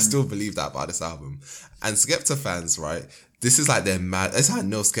 and I still believe that about this album. And Skepta fans, right? This is like that's how I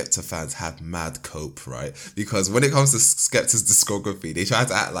know Skepta fans have mad cope, right? Because when it comes to Skepta's discography, they try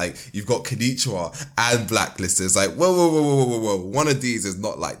to act like you've got Konnichiwa and Blacklisted. It's like, whoa. One of these is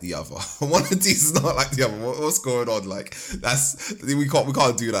not like the other. One of these is not like the other. What's going on? Like, we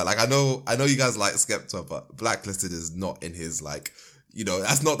can't do that. Like, I know you guys like Skepta, but Blacklisted is not in his, like,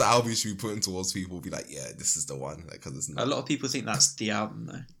 that's not the album you should be putting towards people. Be like, yeah, this is the one. Like, 'cause it's not. A lot of people think that's the album,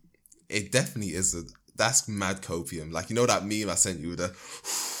 though. It definitely is. That's mad copium. Like, that meme I sent you with the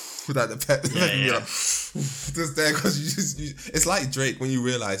pet. Just there, because it's like Drake when you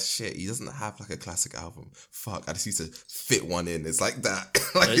realize, shit, he doesn't have like a classic album. Fuck, I just used to fit one in. It's like that.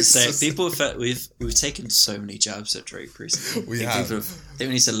 Like, we've taken so many jabs at Drake recently. I think we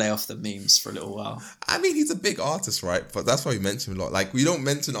need to lay off the memes for a little while. I mean, he's a big artist, right? But that's why we mention him a lot. Like, we don't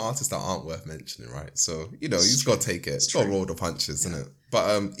mention artists that aren't worth mentioning, right? So, you just got to take it. It's got to roll the punches, isn't it? But,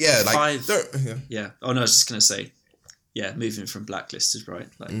 like... Oh, no, I was just going to say, moving from blacklisted, right?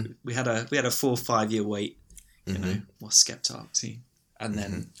 Like we had a 4 or 5 year wait, you know, what's Skepta up to? And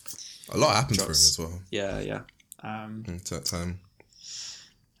then a lot happened for him as well. Yeah. That time.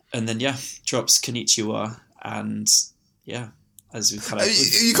 And then drops Konnichiwa, and as we kind of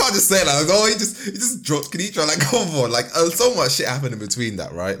you can't just say that. Like, he just dropped Konnichiwa. Like, come on, like so much shit happened in between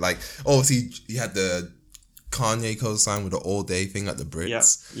that, right? Like, obviously you had the Kanye co-sign with the all day thing at the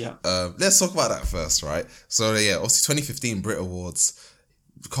Brits. Yeah. Let's talk about that first, right? So obviously 2015 Brit Awards.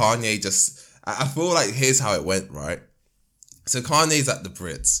 Kanye I feel like here's how it went, right? So Kanye's at the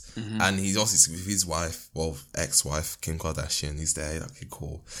Brits, and he's obviously with his wife, ex-wife, Kim Kardashian. He's there, okay,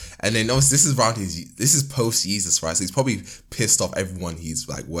 cool. And then obviously this is post Yeezus, right? So he's probably pissed off everyone he's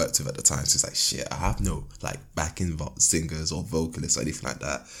like worked with at the time. So he's like, shit, I have no like backing singers or vocalists or anything like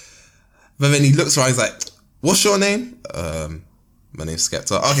that. But then he looks around, he's like, what's your name? My name's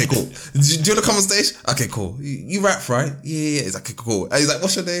Skepta. Okay, cool. Do you want to come on stage? Okay, cool. You rap, right? Yeah. He's like, okay, cool. And he's like,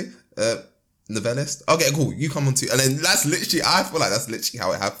 what's your name? Novelist. Okay, cool. You come on too. And then I feel like that's literally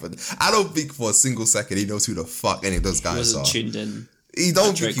how it happened. I don't think for a single second he knows who the fuck any of those guys he wasn't are. Tuned in. He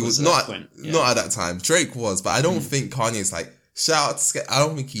don't think he was not at that time. Drake was, but I don't think Kanye's like, shout out to Skepta. I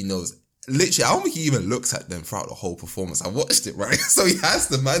don't think he knows. Literally, I don't think he even looks at them throughout the whole performance. I watched it, right? So he has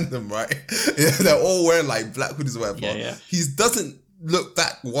to man them, right? Yeah, they're all wearing like black hoodies or whatever. Yeah. He doesn't look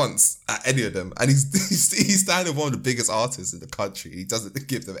back once at any of them, and he's standing with one of the biggest artists in the country. He doesn't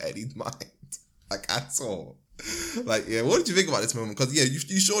give them any mind, like at all. Like, what did you think about this moment? Because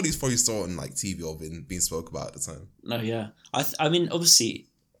you sure these probably saw it on like TV or being spoke about at the time. No, yeah. I mean, obviously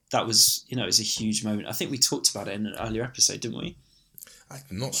that was it was a huge moment. I think we talked about it in an earlier episode, didn't we?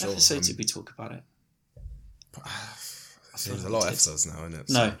 I'm not sure. What episode did we talk about it? There's a lot of episodes now, isn't it?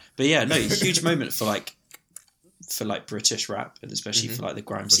 So. No, but huge moment for British rap, and especially for like the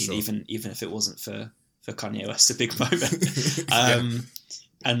grime scene, sure. even if it wasn't for Kanye West, a big moment.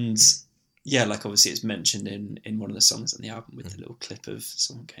 And like obviously it's mentioned in one of the songs on the album with the little clip of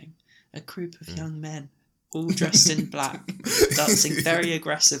someone going, a group of young men all dressed in black, dancing very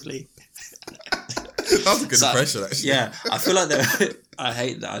aggressively. That was a good impression, actually. Yeah, I feel like I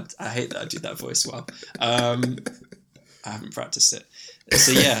hate that I do that voice well. I haven't practiced it.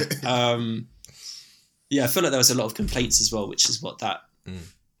 So I feel like there was a lot of complaints as well, which is what that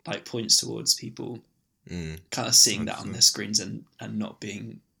like points towards, people kind of seeing 100%. That on their screens and not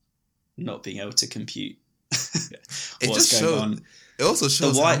being able to compute what's going on. It also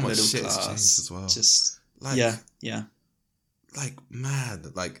shows the white how much middle shit class has changed as well. Just like, like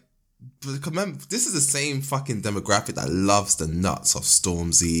mad. Like, remember, this is the same fucking demographic that loves the nuts of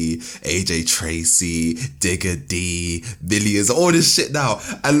Stormzy, AJ Tracy, Digga D, Millions, all this shit now.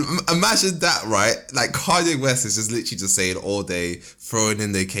 And imagine that, right? Like, Kanye West is just literally just saying all day, throwing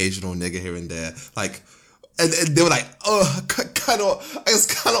in the occasional nigga here and there. Like, and they were like, I just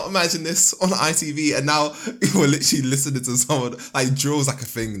cannot imagine this on ITV. And now we're literally listening to someone, like, drill's like a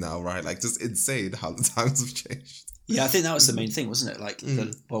thing now, right? Like, just insane how the times have changed. Yeah, I think that was the main thing, wasn't it? Like,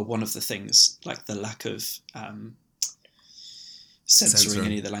 one of the things, like the lack of censoring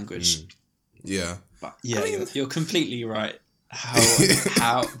any of the language. Yeah. But I mean, you're completely right. How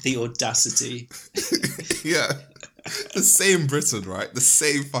the audacity. Yeah. The same Britain, right? The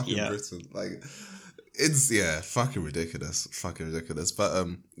same fucking Britain. Like, it's, fucking ridiculous. Fucking ridiculous. But,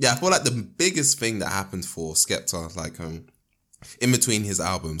 I feel like the biggest thing that happened for Skepta, like, in between his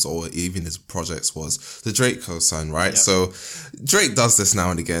albums or even his projects was the Drake co-sign, right? Yep. So Drake does this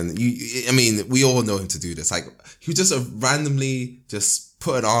now and again. We all know him to do this. Like, he just randomly just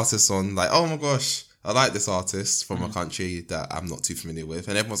put an artist on, like, oh my gosh, I like this artist from a country that I'm not too familiar with.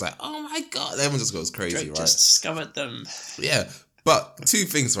 And everyone's like, oh my God. Everyone just goes crazy, Drake right? just discovered them. Yeah. But two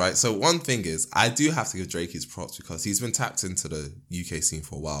things, right? So one thing is, I do have to give Drake his props because he's been tapped into the UK scene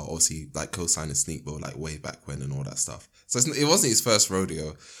for a while. Obviously, like co-signing Sneakbo, like way back when and all that stuff. So it wasn't his first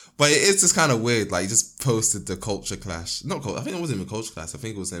rodeo, but it is just kind of weird. Like, he just posted the culture clash. I think it wasn't even a culture clash. I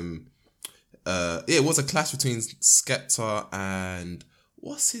think it was him. It was a clash between Skepta and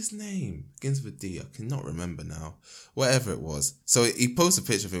what's his name? Begins with D. I cannot remember now. Whatever it was. So he posted a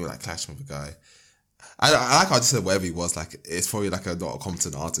picture of him like clashing with a guy. I like how I just said whatever he was, like, it's probably like not a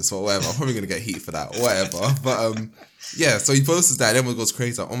competent artist or whatever. I'm probably going to get heat for that, whatever. But, so he posts that and everyone goes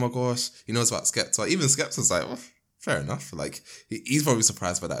crazy, like, oh my gosh, he knows about Skepta. Even Skepta's like, well, fair enough. Like, he's probably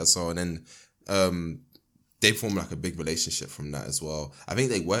surprised by that as well. And then they formed like a big relationship from that as well. I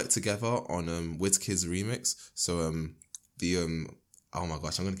think they worked together on Wizkid's remix. So oh my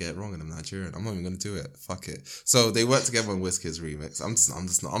gosh, I'm gonna get it wrong and I'm Nigerian. I'm not even gonna do it. Fuck it. So they worked together on Wizkid's remix. I'm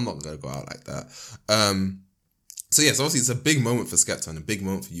not gonna go out like that. So yes, obviously it's a big moment for Skepta and a big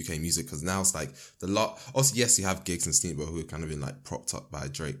moment for UK music because now it's like obviously yes, you have Giggs and Steamboat who have kind of been like propped up by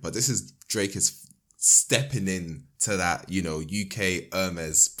Drake, but this is Drake is stepping in to that, you know, UK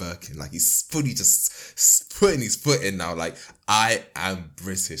Hermes Birkin. Like he's fully just putting his foot in now. Like, I am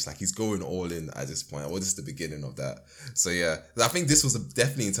British. Like he's going all in at this point. Or this is the beginning of that. So yeah, I think this was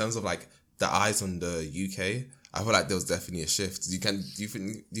definitely in terms of like the eyes on the UK. I feel like there was definitely a shift. Do you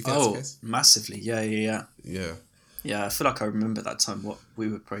think that's the case? Massively. Yeah. Yeah, I feel like I remember that time. What we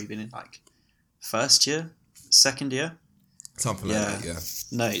were probably been in like first year, second year, something like that. Yeah.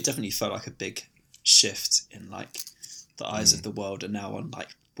 No, it definitely felt like a big shift in like the eyes of the world are now on like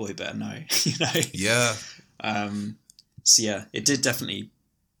Boy Better Know, you know. Yeah. So yeah, it did definitely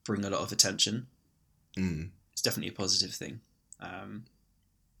bring a lot of attention. It's definitely a positive thing.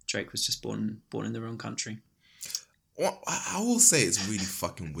 Drake was just born in the wrong country. Well, I will say it's really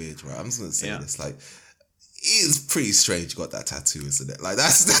fucking weird, right? I'm just gonna say this, like, it is pretty strange you got that tattoo, isn't it? Like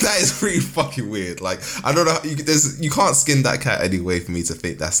that is pretty fucking weird. Like I don't know, you can't skin that cat anyway for me to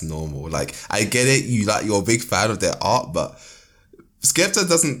think that's normal. Like I get it, you're a big fan of their art, but Skepta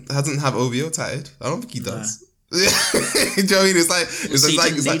hasn't have OVO tatted. I don't think he does. No. You know what I mean?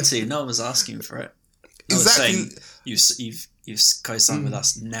 It's like to. No one was asking for it. Exactly. You've co-signed with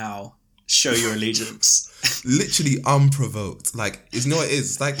us now. Show your allegiance. Literally unprovoked. Like, you know what it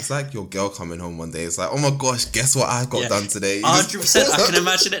is? It's like your girl coming home one day. It's like, oh my gosh, guess what I got done today? 100%. I can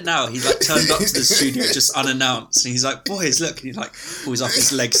imagine it now. He like turned up to the studio just unannounced, and he's like, boys, look. And he like pulls off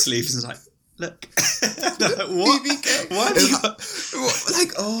his leg sleeves and is like, look. Like, what? Why do you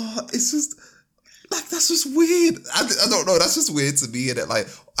like, oh, it's just like, that's just weird. I don't know. That's just weird to me. And it like,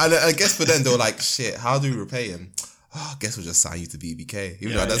 and I guess for them they were like, shit, how do we repay him? Oh, I guess we'll just sign you to BBK.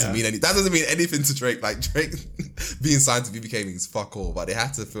 Even though that doesn't mean anything to Drake. Like Drake being signed to BBK means fuck all. But they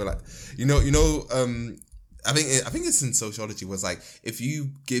had to feel like, you know. I think it's in sociology was like if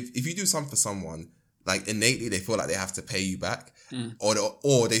you do something for someone, like innately they feel like they have to pay you back, or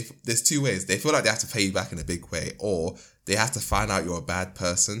there's two ways. They feel like they have to pay you back in a big way, or they have to find out you're a bad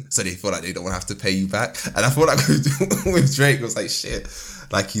person, so they feel like they don't want to have to pay you back. And I feel like with Drake, it was like shit.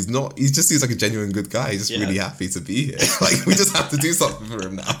 Like he just seems like a genuine good guy. He's just really happy to be here. Like we just have to do something for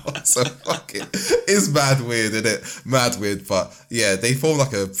him now. So fuck it. It's mad weird, isn't it? Mad weird. But yeah, they formed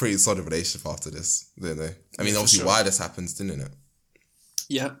like a pretty solid relationship after this, didn't they? I mean, obviously why this happens, didn't it?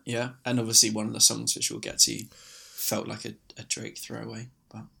 Yeah. And obviously one of the songs which we'll get to felt like a Drake throwaway.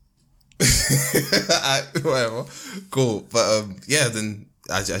 But whatever. Cool. But then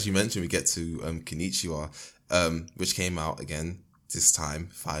as you mentioned, we get to Konnichiwa, which came out again this time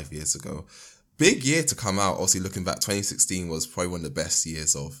 5 years ago. Big year to come out. Obviously looking back, 2016 was probably one of the best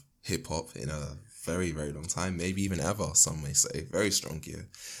years of hip-hop in a very, very long time, maybe even ever, some may say. Very strong year.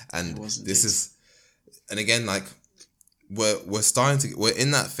 And this is, and again, like we're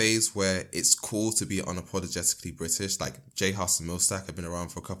in that phase where it's cool to be unapologetically British. Like J Hus and Millstack have been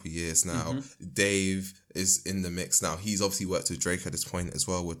around for a couple of years now. Dave is in the mix now. He's obviously worked with Drake at this point as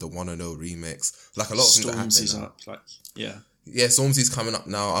well with the 1 and 0 remix. Like a lot of things that happen. Up, like, yeah. Yeah, Stormzy's coming up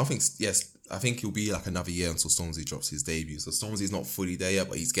now. I think it'll be like another year until Stormzy drops his debut. So Stormzy's not fully there yet,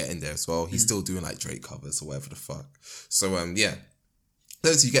 but he's getting there as well. He's still doing like Drake covers or whatever the fuck. So yeah.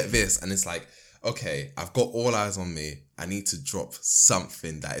 So you get this and it's like, okay, I've got all eyes on me. I need to drop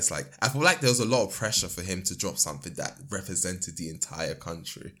something that is like, I feel like there was a lot of pressure for him to drop something that represented the entire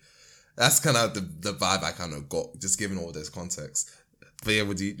country. That's kind of the vibe I kind of got, just given all this context. But yeah,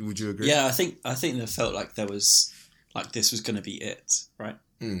 would you agree? Yeah, I think there felt like there was, like this was going to be it, right?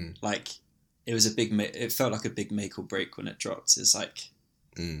 Like it was it felt like a big make or break when it dropped. It's like,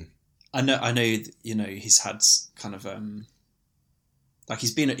 I know, you know, he's had kind of, like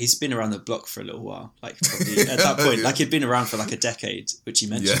he's been around the block for a little while, like probably at that point, like he'd been around for like a decade, which he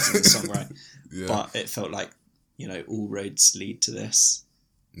mentions in the song, right? Yeah. But it felt like, you know, all roads lead to this.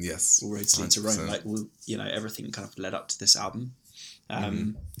 Yes. All roads lead to Rome. Like, you know, everything kind of led up to this album.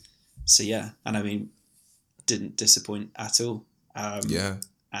 So yeah, and I mean, didn't disappoint at all. And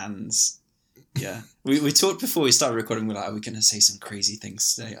yeah, we talked before we started recording. We're like, are we going to say some crazy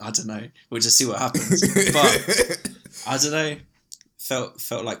things today? I don't know. We'll just see what happens. But I don't know.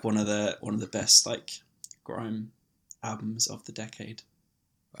 Felt like one of the best like grime albums of the decade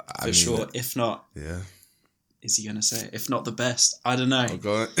for sure. If not, is he gonna say it? If not the best, I don't know. Oh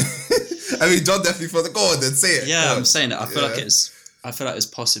God. I mean, John definitely for the go on then say it. Yeah, I'm saying it. I feel like it's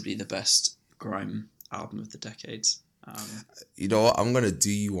possibly the best grime album of the decade. You know what? I'm gonna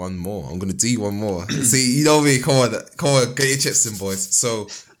do you one more. See, you know me. Come on, get your chips in, boys. So,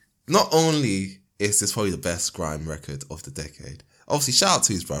 not only is this probably the best grime record of the decade. Obviously, shout out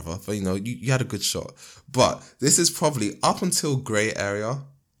to his brother, but you know, you had a good shot. But this is probably up until Grey Area,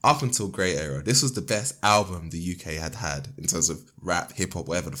 this was the best album the UK had in terms of rap, hip hop,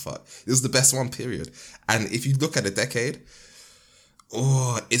 whatever the fuck. It was the best one, period. And if you look at the decade,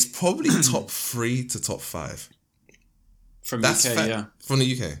 it's probably top 3 to top 5. From the UK. From the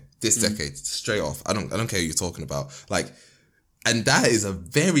UK. This decade, straight off. I don't care what you're talking about. Like, and that is a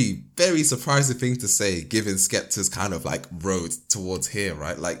very, very surprising thing to say, given Skepta's kind of like road towards here,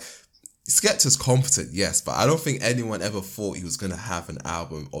 right? Like, Skepta's competent, yes, but I don't think anyone ever thought he was going to have an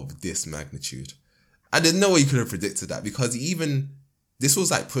album of this magnitude. And there's no way you could have predicted that, because this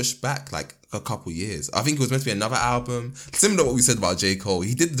was like pushed back like a couple years. I think it was meant to be another album. Similar to what we said about J. Cole.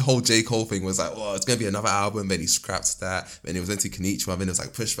 He did the whole J. Cole thing, was like, it's going to be another album. Then he scrapped that. Then it was meant to Konnichiwa. Then it was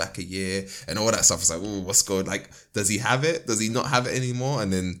like pushed back a year and all that stuff. It's like, what's going, like, does he have it? Does he not have it anymore?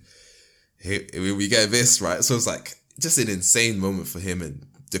 And then here we get this, right? So it's like just an insane moment for him and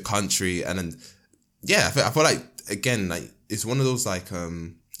the country. And then, yeah, I feel like, again, like it's one of those like,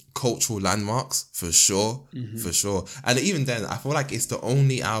 cultural landmarks for sure. And even then, I feel like it's the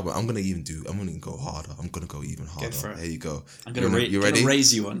only album I'm gonna go harder. I'm gonna go even harder. Go for it. There you go. You ready?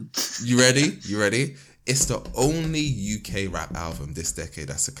 Raise you one. You ready? It's the only UK rap album this decade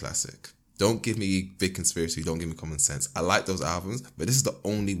that's a classic. Don't give me Big Conspiracy. Don't give me Common Sense. I like those albums, but this is the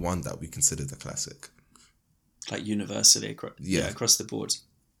only one that we consider the classic. Like universally, across the board.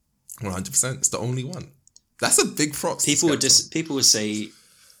 100%. It's the only one. That's a big props. People would say.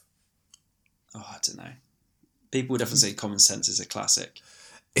 I don't know. People would definitely say Common Sense is a classic.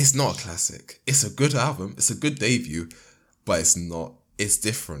 It's not a classic. It's a good album. It's a good debut, but it's not. It's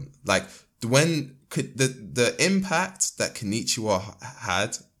different. Like when the impact that Konnichiwa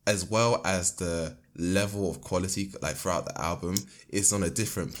had, as well as the level of quality like throughout the album, is on a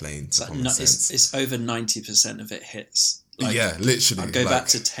different plane to Common Sense. It's over 90% of it hits. Like, yeah, literally. I'd go back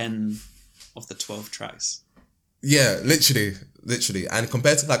to 10 of the 12 tracks. Yeah, literally. And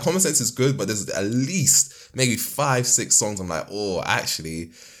compared to like Common Sense is good, but there's at least maybe 5-6 songs I'm like,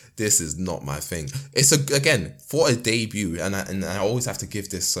 actually, this is not my thing. It's again for a debut, and I always have to give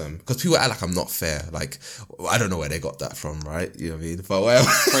this because people act like I'm not fair. Like, I don't know where they got that from, right? You know what I mean? But whatever.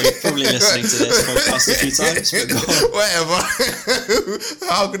 Probably listening to this podcast a few times. Whatever.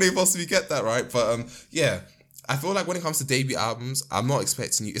 How could they possibly get that right? But yeah. I feel like when it comes to debut albums, I'm not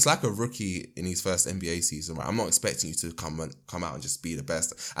expecting you. It's like a rookie in his first NBA season, right? I'm not expecting you to come out and just be the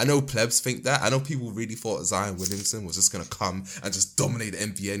best. I know plebs think that. I know people really thought Zion Williamson was just gonna come and just dominate the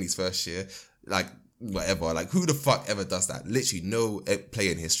NBA in his first year. Like, whatever. Like, who the fuck ever does that? Literally, no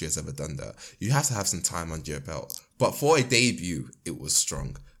player in history has ever done that. You have to have some time under your belt. But for a debut, it was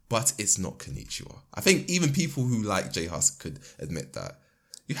strong. But it's not Konnichiwa. I think even people who like J Hus could admit that.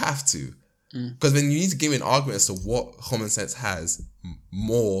 You have to. Because then you need to give me an argument as to what Common Sense has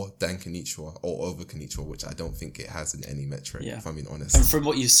more than Konnichiwa or over Konnichiwa, which I don't think it has in any metric, if I'm being honest. And from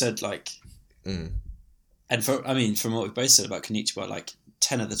what you said, like, and from what we both said about Konnichiwa, like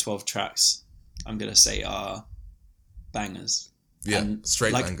 10 of the 12 tracks, I'm going to say are bangers. Yeah, and,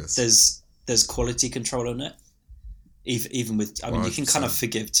 straight like, bangers. There's quality control on it. Even with, I mean, 100%. You can kind of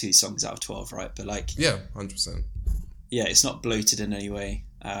forgive 2 songs out of 12, right? But like... Yeah, 100%. Yeah, it's not bloated in any way.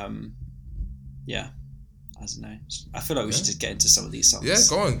 Yeah, I don't know. I feel like we should just get into some of these songs. Yeah,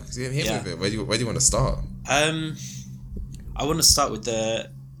 go on. Hit me with it. Where do you want to start? I want to start with the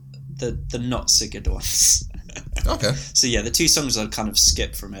not so good ones. Okay. So yeah, the 2 songs I'd kind of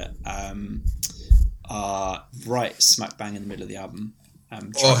skip from it are right smack bang in the middle of the album.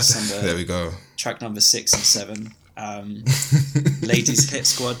 There we go. Track number 6 and 7. Ladies Hit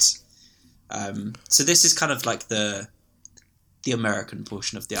Squad. So this is kind of like the American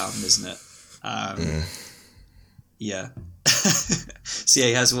portion of the album, isn't it? Yeah. So yeah,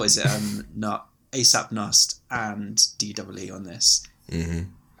 he has, what is it? ASAP Nust and DWE on this. Mm-hmm.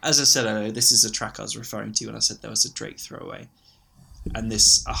 As I said earlier, this is a track I was referring to when I said there was a Drake throwaway, and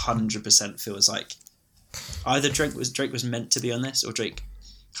this 100% feels like either Drake was meant to be on this, or Drake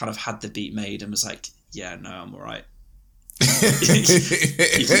kind of had the beat made and was like, yeah, no, I'm alright. You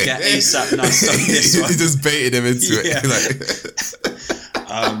can get ASAP Nust on this one. He just baited him into it.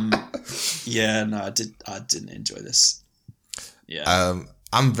 Yeah, no, I didn't enjoy this. Yeah.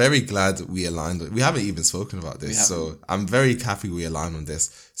 I'm very glad we aligned. We haven't even spoken about this, so I'm very happy we aligned on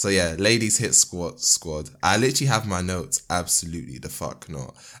this. So yeah, Ladies Hit Squad. I literally have my notes. Absolutely the fuck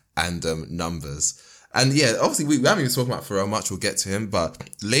not. And numbers. And yeah, obviously we haven't even spoken about Pharrell much. We'll get to him, but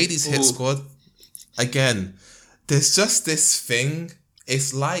Ladies Hit Squad. Again, there's just this thing.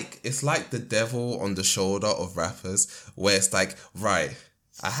 It's like the devil on the shoulder of rappers, where it's like, right,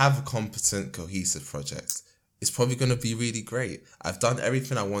 I have a competent, cohesive project. it's probably going to be really great. I've done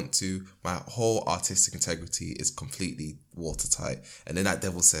everything I want to. My whole artistic integrity is completely watertight. And then that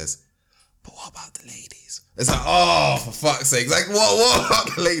devil says, but what about the ladies? It's like, oh, for fuck's sake. Like, what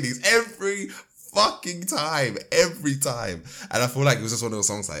about the ladies? Every fucking time. Every time. And I feel like it was just one of those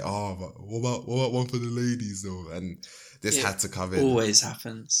songs like, oh, but what about one for the ladies though? And this had to come in. It always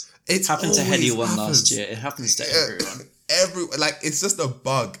happens. It happened to Heady One last year. It happens to everyone. Like, it's just a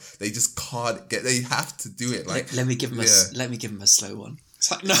bug. They just can't get. They have to do it. Like, let me give him a slow one.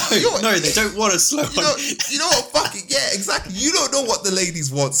 It's like, no, they don't want a slow one. You know what? Fucking yeah, exactly. You don't know what the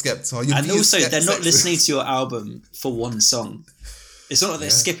ladies want, Skepta. And also, they're not listening to your album for one song. It's not like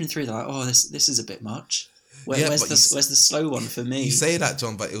they're skipping through. They're like, oh, this is a bit much. Where's the slow one for me? You say that,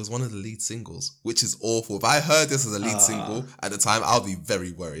 John, but it was one of the lead singles, which is awful. If I heard this as a lead single at the time, I'll be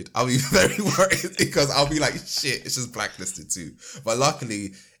very worried. Because I'll be like, shit, it's just blacklisted too. But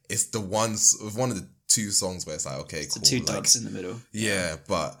luckily, it's one of the two songs where it's like, okay, cool. The two duds in the middle. Yeah,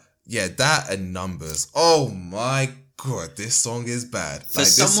 but yeah, that and Numbers. Oh my God, this song is bad.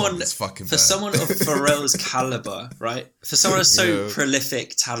 This song is fucking bad. For someone of Pharrell's caliber, right? For someone who's so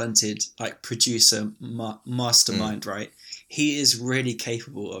prolific, talented, like producer, mastermind, right? He is really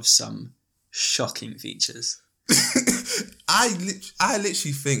capable of some shocking features. I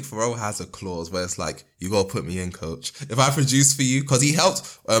literally think Pharrell has a clause where it's like, you gotta put me in, coach. If I produce for you, because he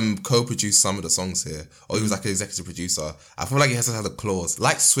helped co-produce some of the songs here, or he was like an executive producer, I feel like he has to have a clause.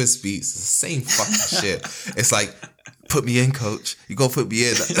 Like Swiss Beats, it's the same fucking shit. It's like, put me in, coach. You gotta put me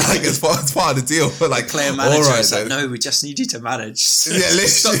in. Like, it's part of the deal. But like, player manager is like, no, we just need you to manage. Yeah, literally.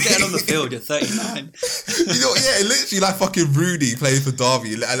 Stop getting on the field. You're 39. Literally like fucking Rudy playing for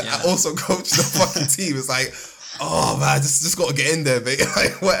Derby and also coaching the fucking team. It's like, oh man, just gotta get in there, mate.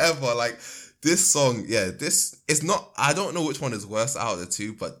 Like, whatever. Like, this song, this is not. I don't know which one is worse out of the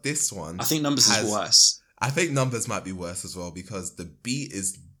two, but this one, I think Numbers is worse. I think Numbers might be worse as well because the beat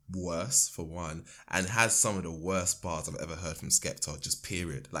is worse for one and has some of the worst bars I've ever heard from Skepta, just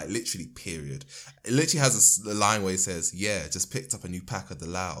period. Like, literally period. It literally has a line where he says, yeah, just picked up a new pack of the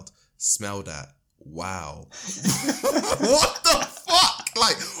loud, smell that, wow. What the fuck?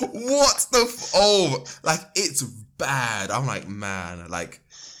 Like, what the like, it's bad. I'm like, man, like,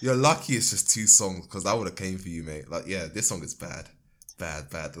 you're lucky it's just two songs because I would have came for you, mate. Like, yeah, this song is bad.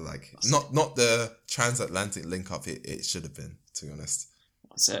 Like, not the transatlantic link up it should have been, to be honest.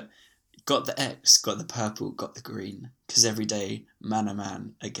 That's it. Got the X, got the purple, got the green. Because every day,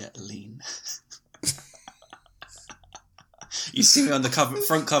 man, I get lean. You see me on the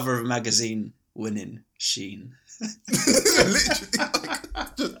front cover of a magazine, winning Sheen. Literally.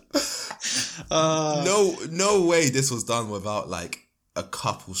 No way this was done without like a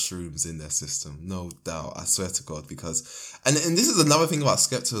couple shrooms in their system. No doubt. I swear to God. Because and this is another thing about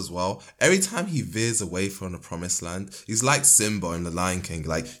Skepta as well. Every time he veers away from the promised land, he's like Simba in The Lion King.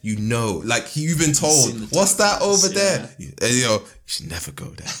 Like, like you've been told, what's that over there? And, you should never go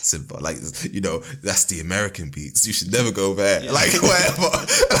there, Simba. Like, that's the American beats. You should never go there. Yeah. Like, whatever.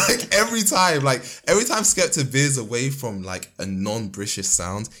 every time Skepta veers away from like a non-British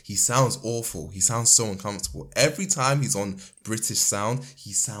sound, he sounds awful. He sounds so uncomfortable. Every time he's on British sound,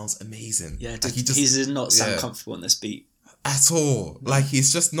 he sounds amazing. Yeah, like he does not sound comfortable on this beat at all. Like,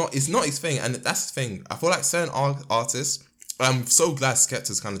 he's just not. It's not his thing, and that's the thing. I feel like certain artists. I'm so glad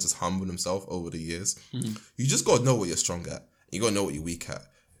Skepta's kind of just humbled himself over the years. Mm-hmm. You just gotta know what you're strong at. You gotta know what you're weak at.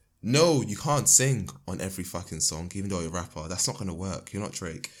 No, you can't sing on every fucking song, even though you're a rapper. That's not gonna work. You're not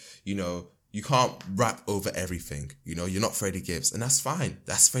Drake. You can't rap over everything. You're not Freddie Gibbs, and that's fine.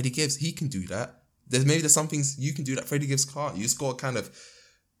 That's Freddie Gibbs. He can do that. There's some things you can do that Freddie Gibbs can't. You just gotta kind of,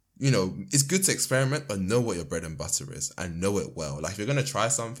 it's good to experiment, but know what your bread and butter is and know it well. Like, if you're gonna try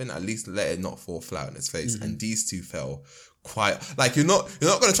something, at least let it not fall flat on its face. Mm-hmm. And these two fell quite. Like, you're not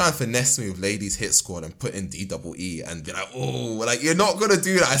gonna try and finesse me with Ladies Hit Squad and put in DEE and be like, oh, like, you're not gonna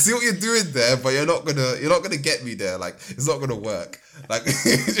do that. I see what you're doing there, but you're not gonna get me there. Like, it's not gonna work. Like, you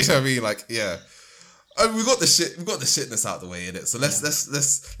know what I mean? Like, yeah. We got the shitness out the way, innit? So let's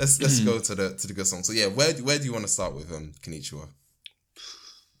go to the good song. So yeah, where do you want to start with Konnichiwa?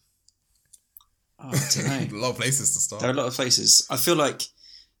 Oh, I don't know. A lot of places to start. There are a lot of places. I feel like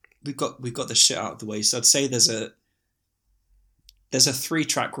we've got the shit out of the way. So I'd say there's a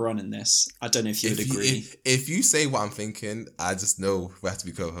 3-track run in this. I don't know if you would agree. If you say what I'm thinking, I just know we have to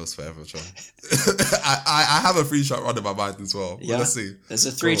be co-hosts forever, John. I have a 3-track run in my mind as well. Yeah. Let's see. There's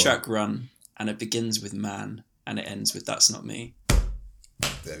a 3-track run, and it begins with Man, and it ends with That's Not Me.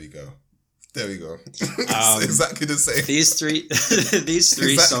 There we go. It's exactly the same. These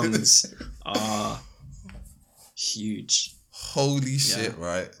three songs are huge. holy shit,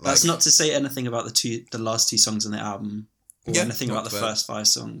 right? Like, that's not to say anything about the last two songs on the album, or anything about the first 5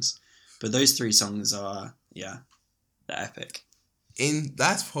 songs. But those 3 songs are, they're epic.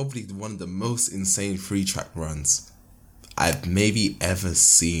 That's probably one of the most insane 3-track runs I've maybe ever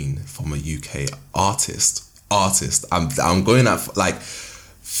seen from a UK artist. I'm going at like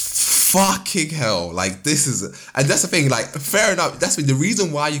fucking hell. Like this is, and that's the thing. Like fair enough. That's the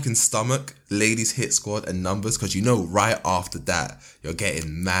reason why you can stomach Ladies Hit Squad and Numbers, because you know right after that you're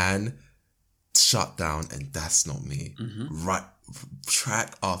getting Man, Shut Down, and That's Not Me. Mm-hmm. Right,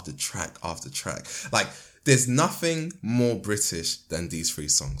 track after track after track. Like there's nothing more British than these 3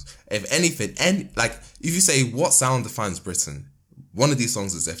 songs. If anything, like if you say what sound defines Britain, one of these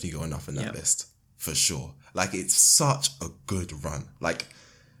songs is definitely going up in that list for sure. Like it's such a good run. Like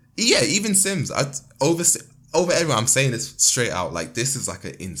even Sims, over everyone, I'm saying this straight out. Like this is like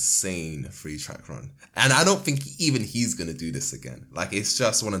an insane 3-track run, and I don't think even he's gonna do this again. Like it's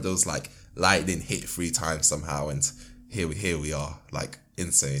just one of those like lightning hit 3 times somehow, and here we are. Like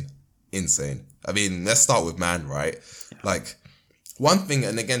insane. I mean, let's start with Man, right? Yeah. Like one thing,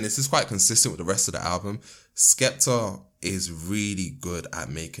 and again, this is quite consistent with the rest of the album. Skepta is really good at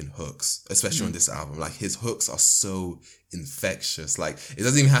making hooks, especially on this album. Like his hooks are so infectious. Like it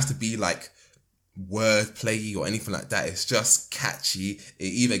doesn't even have to be like wordplay or anything like that. It's just catchy. It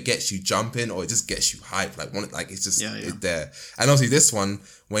either gets you jumping or it just gets you hyped. Like it's just it's there. And obviously this one,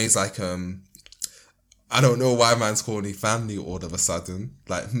 when he's like, I don't know why man's calling me family all of a sudden.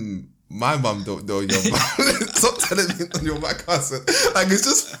 Like, my mum don't know your mum. Stop telling me you're my cousin. Like, it's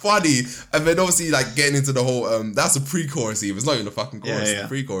just funny. And then obviously, like, getting into the whole, that's a pre-chorus even. It's not even a fucking chorus, it's a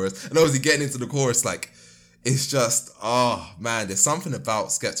pre-chorus. And obviously getting into the chorus, like, it's just, oh, man, there's something about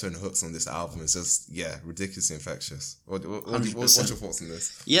Skepta and the hooks on this album. It's just, ridiculously infectious. What's your thoughts on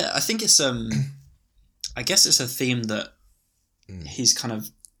this? Yeah, I think it's, I guess it's a theme that he's kind of,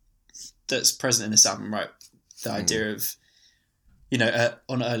 that's present in this album, right? The idea of, you know,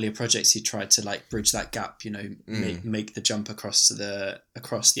 on earlier projects, he tried to like bridge that gap, you know, make the jump across the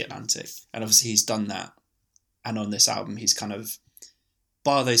Atlantic, and obviously he's done that. And on this album, he's kind of,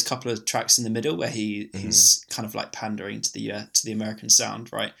 bar those couple of tracks in the middle where he's kind of like pandering to the American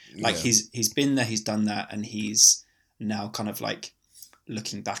sound, right? Like he's been there, he's done that, and he's now kind of like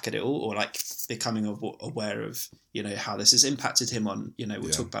looking back at it all, or like becoming aware of, you know, how this has impacted him on, you know,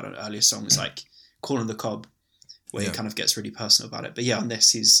 we'll talk about it on earlier songs like Corn on the Cob, where he kind of gets really personal about it. But on this,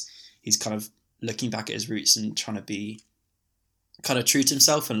 he's kind of looking back at his roots and trying to be kind of true to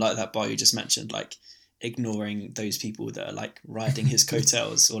himself. And like that bar you just mentioned, like ignoring those people that are like riding his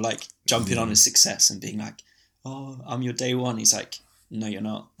coattails or like jumping on his success and being like, oh, I'm your day one. He's like, no, you're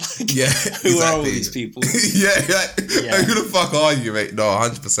not. Who are all these people? Who the fuck are you, mate? No,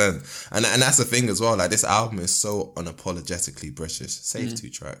 100%. And that's the thing as well. Like this album is so unapologetically British. Save 2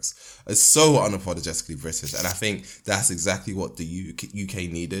 tracks. It's so unapologetically British, and I think that's exactly what the UK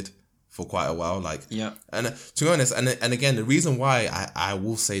needed for quite a while. Like, and to be honest, and again, the reason why I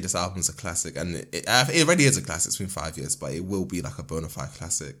will say this album is a classic, and it already is a classic. It's been 5 years, but it will be like a bona fide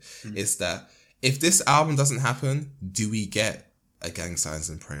classic. Is that if this album doesn't happen, do we get a Gang Signs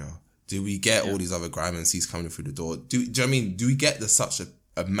and Prayer? Do we get all these other grime MCs coming through the door? Do you know what I mean? Do we get such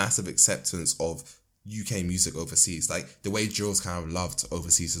a massive acceptance of UK music overseas? Like the way Jill's kind of loved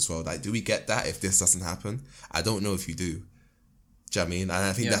overseas as well. Like, do we get that if this doesn't happen? I don't know if you do. Do you know what I mean? And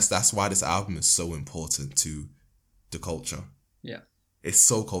I think that's why this album is so important to the culture. Yeah. It's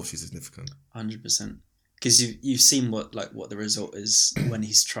so culturally significant. 100%. Because you've seen what the result is when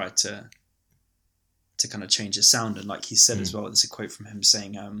he's tried to kind of change his sound, and like he said as well, there's a quote from him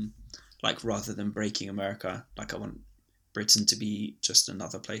saying like, rather than breaking America, like I want Britain to be just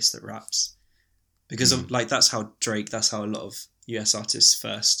another place that raps, because of, like that's how a lot of US artists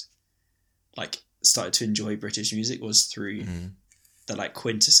first like started to enjoy British music, was through the like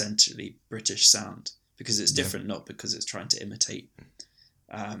quintessentially British sound, because it's different, not because it's trying to imitate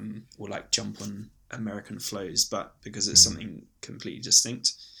or like jump on American flows, but because it's something completely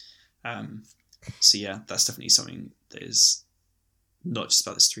distinct. So that's definitely something that is not just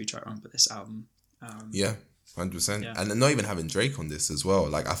about this 3-track run, but this album. 100%. And not even having Drake on this as well.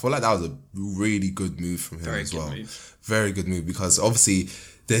 Like I feel like that was a really good move from him as well. Very good move, because obviously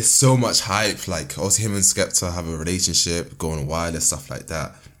there's so much hype. Like obviously him and Skepta have a relationship, going wild and stuff like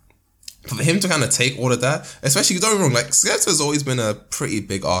that. For him to kind of take all of that, especially, don't get me wrong, like Skepta's always been a pretty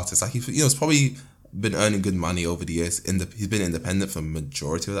big artist. Like he's probably been earning good money over the years. He's been independent for the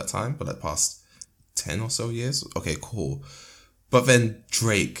majority of that time, but like past 10 or so years. Okay, cool. But then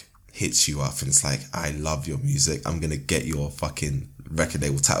Drake, hits you up and it's like, I love your music, I'm gonna get your fucking record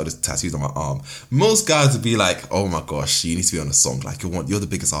label tattooed on my arm. Most guys would be like, oh my gosh, you need to be on a song, like you're the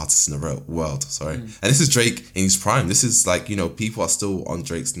biggest artist in the world, and this is Drake in his prime. This is like, you know, people are still on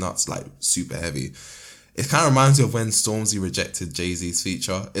Drake's nuts, like super heavy. It kind of reminds me of when Stormzy rejected Jay-Z's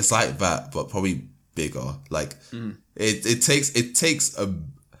feature. It's like that, but probably bigger. Like it takes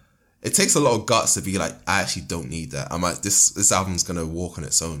a lot of guts to be like, I actually don't need that. I'm like, this album's gonna walk on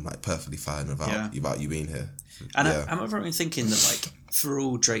its own, like perfectly fine without you being here. And I'm right in thinking that, like, for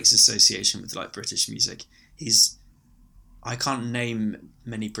all Drake's association with like British music, I can't name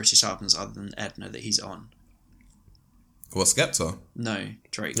many British albums other than Edna that he's on. What, Skepta? No,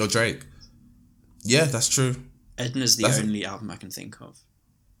 Drake. No, Drake. Yeah, that's true. Edna's the only album I can think of.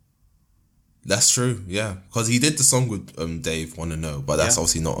 That's true, yeah. Because he did the song with Dave, Wanna Know, but that's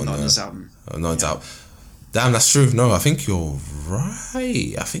obviously not on his album. No doubt. Damn, that's true. No, I think you're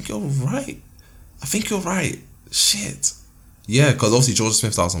right. Shit. Yeah, because obviously Georgia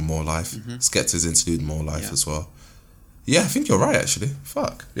Smith was on More Life. Skepta's interlude More Life as well. Yeah, I think you're right, actually.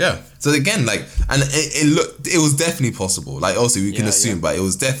 Fuck. Yeah. So again, like, and it was definitely possible. Like, obviously we can assume, but it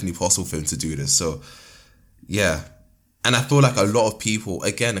was definitely possible for him to do this. So, yeah. And I feel like a lot of people,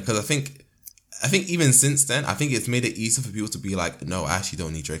 again, because I think even since then, I think it's made it easier for people to be like, no, I actually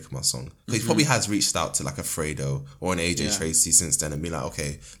don't need Drake on my song. Because he probably has reached out to like a Fredo or an AJ Tracy since then and be like,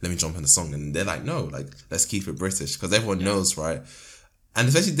 okay, let me jump in the song. And they're like, no, like, let's keep it British. Because everyone knows, right? And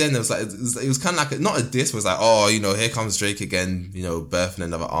especially then, it was kind of like, not a diss, but it was like, oh, you know, here comes Drake again, you know, birthing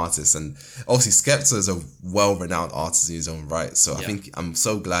another artist. And obviously Skepta is a well-renowned artist in his own right. So I think I'm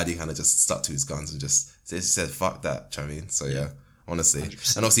so glad he kind of just stuck to his guns and just said, fuck that, do you know what I mean? So yeah. Honestly.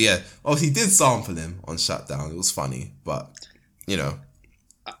 100%. And obviously, he did sample him on Shutdown. It was funny, but, you know.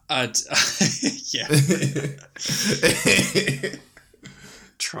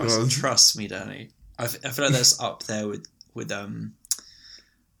 Trust me, Danny. I feel like that's up there with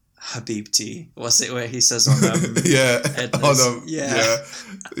Habibti. What's it where he says on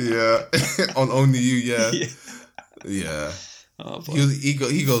on Only You, yeah. Oh, he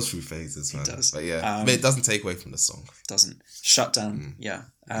goes through phases, man. He does. But yeah, it doesn't take away from the song. Doesn't. Shutdown, he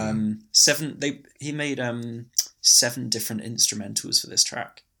made 7 different instrumentals for this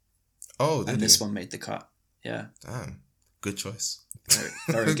track. Oh, did this one made the cut. Yeah. Damn. Good choice. Very,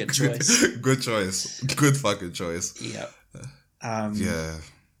 very good choice. Good choice. Good fucking choice. Yeah. Yeah.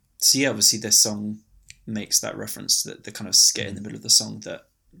 So yeah, obviously this song makes that reference to the kind of skit in the middle of the song that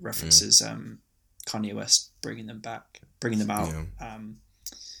references Kanye West bringing them out. Yeah.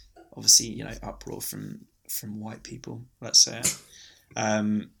 Obviously, you know, uproar from white people, let's say it.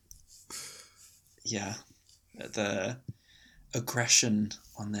 The aggression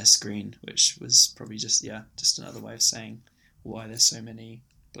on their screen, which was probably just another way of saying why there's so many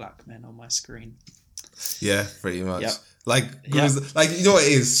black men on my screen. Yeah, pretty much. Yep. Like, you know what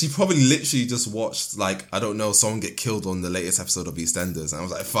it is? She probably literally just watched, like, I don't know, someone get killed on the latest episode of EastEnders, and I was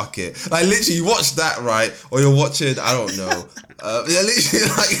like, fuck it. Like, literally, you watch that, right? Or you're watching, I don't know. Literally,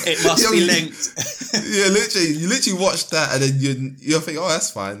 like, it must be linked. You literally watch that, and then you think, oh, that's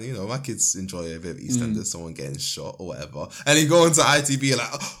fine. You know, my kids enjoy a bit of EastEnders, someone getting shot or whatever. And you go into ITV, you're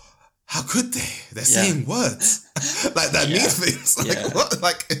like, oh, how could they? They're saying words like that mean things. Like what?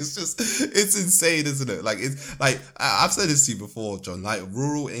 Like it's insane, isn't it? Like it's like I've said this to you before, John. Like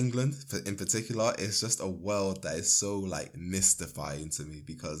rural England, in particular, is just a world that is so like mystifying to me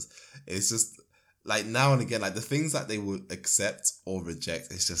because it's just like now and again, like the things that they would accept or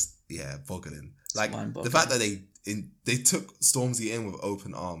reject is just boggling. Like the fact that they took Stormzy in with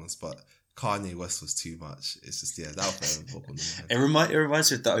open arms, but Kanye West was too much. It's just that was It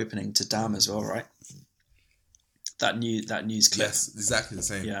reminds me of the opening to Damn as well, right? That news clip. Yes, exactly the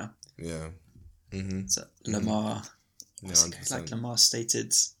same. Yeah. Mm-hmm. So Lamar. Like Lamar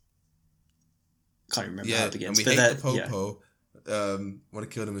stated. Can't remember how it begins. And we hate the popo. Want to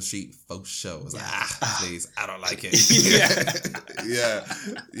kill them in the street for show. I was like, please, I don't like it. yeah.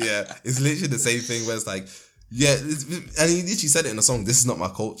 It's literally the same thing where it's like. Yeah, and he literally said it in the song, this is not my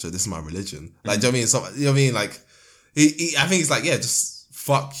culture, this is my religion. Like, do you know what I mean? You know what I mean? Like, I think it's like, just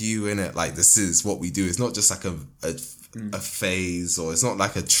fuck you, innit? Like, this is what we do. It's not just like a phase, or it's not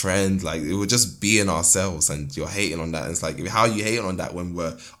like a trend. Like, it would just be in ourselves, and you're hating on that. And it's like, how are you hating on that when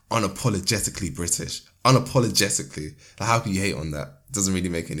we're unapologetically British? Unapologetically. Like, how can you hate on that? It doesn't really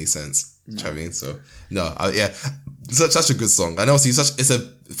make any sense. No. Do you know what I mean? So, no, such a good song. And also, it's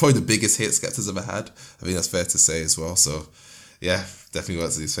probably the biggest hit Skepta's ever had. I think that's fair to say as well. So, yeah, definitely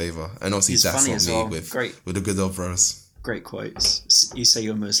works in his favour. And obviously, that's not me with the good old bros. Great quotes. You say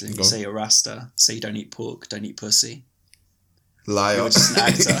you're Muslim, you say you're Rasta, say you don't eat pork, don't eat pussy. Liar. You're just an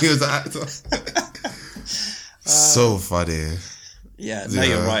actor. He was an actor. So funny. Yeah, no,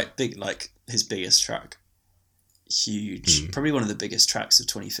 you're right. Big, like his biggest track. Huge. Probably one of the biggest tracks of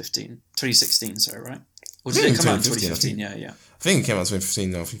 2016, sorry, right? Or did it come out in 2015? Yeah. I think it came out in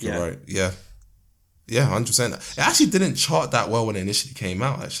 2015, I think you're right. Yeah. Yeah, 100%. It actually didn't chart that well when it initially came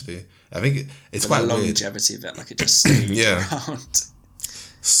out, actually. I think it's quite weird. The longevity of it, like it just stayed around.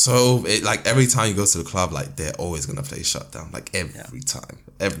 So, like, every time you go to the club, like, they're always going to play Shutdown. Like, every time.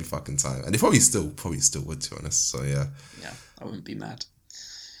 Every fucking time. And they probably still would, to be honest. So, yeah. Yeah, I wouldn't be mad.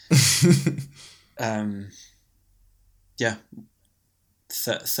 Yeah.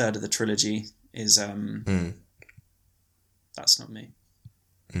 Third of the trilogy is That's Not Me.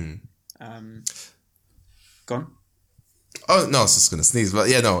 Gone? Oh, no, I was just going to sneeze. But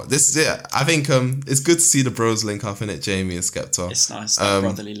yeah, no. I think it's good to see the bros link up in it, Jamie and Skepta. It's nice, that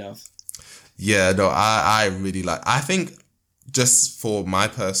brotherly love. Yeah, no, I really like... I think, just for my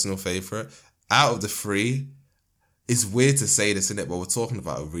personal favourite, out of the three, it's weird to say this, innit? But we're talking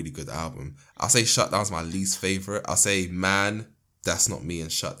about a really good album. I'll say Shutdown's my least favourite. I'll say Man, That's Not Me,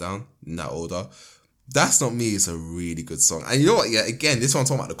 and Shutdown, in that order. That's Not Me is a really good song. And you know what? Yeah, again, this one I'm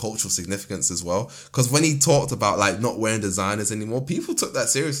talking about the cultural significance as well. Because when he talked about like not wearing designers anymore, people took that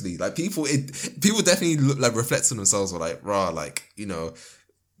seriously. Like people definitely reflected on themselves. Were like, rah, like, you know,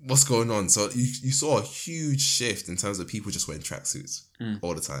 what's going on? So you saw a huge shift in terms of people just wearing tracksuits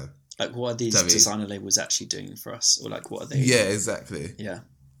all the time. Like, what are these designer labels actually doing for us? Or like, what are they? Yeah, exactly. Yeah.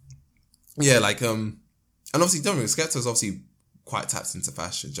 Yeah, like, and obviously, Skepta's obviously quite tapped into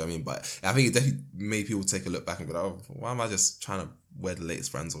fashion, do you know what I mean? But I think it definitely made people take a look back and be like, oh, why am I just trying to wear the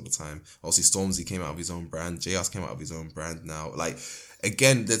latest brands all the time? Obviously, Stormzy came out of his own brand. JS came out of his own brand now. Like,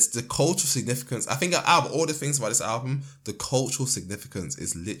 again, there's the cultural significance. I think out of all the things about this album, the cultural significance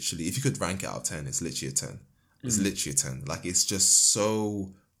is literally, if you could rank it out of 10, it's literally a 10. It's literally a 10. Like, it's just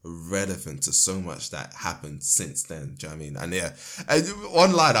so relevant to so much that happened since then. Do you know what I mean? And yeah, and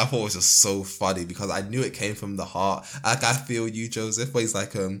one line I thought was just so funny because I knew it came from the heart. Like, I feel you, Joseph, where he's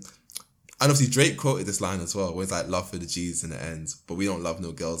like, and obviously Drake quoted this line as well, where it's like, love for the G's in the end, but we don't love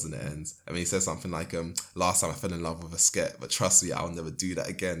no girls in the end. I mean, he says something like, last time I fell in love with a sket, but trust me, I'll never do that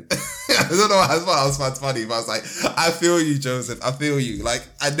again. I don't know, I was quite funny, but I was like, I feel you, Joseph, I feel you. Like,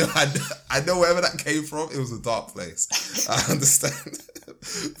 I know wherever that came from, it was a dark place. I understand.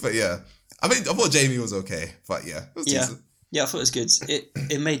 But yeah, I mean, I thought Jamie was okay, but yeah. It was decent. Yeah, I thought it was good.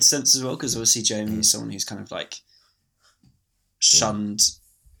 It made sense as well, because obviously Jamie is someone who's kind of like shunned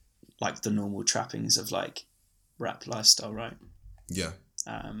like the normal trappings of like rap lifestyle, right? Yeah.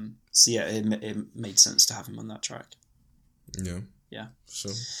 So yeah, it made sense to have him on that track. Yeah. Yeah.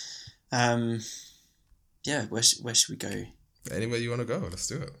 Sure. Yeah. Where should we go? Anywhere you want to go, let's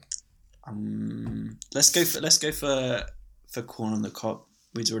do it. Let's go for Corn on the Cob.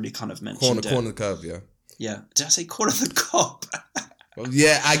 We'd already kind of mentioned Corn on the Cob, yeah. Yeah. Did I say Corn on the Cob? Well,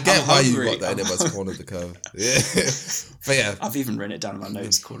 yeah, I get why you got that in there, but Corn on the Cob. Yeah. But yeah. I've even written it down in my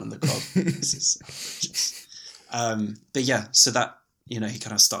notes, Corn on the Cob. This is outrageous. But yeah, so that, you know, he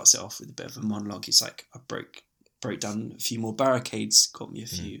kind of starts it off with a bit of a monologue. He's like, I broke down a few more barricades, got me a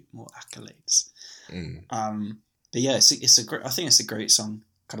few more accolades. But yeah, it's a great, I think it's a great song,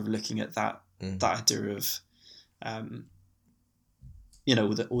 kind of looking at that idea of, you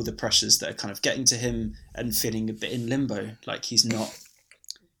know, all the pressures that are kind of getting to him and feeling a bit in limbo. Like he's not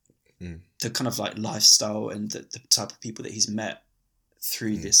the kind of like lifestyle and the type of people that he's met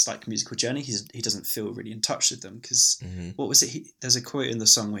through this like musical journey. He doesn't feel really in touch with them because what was it? There's a quote in the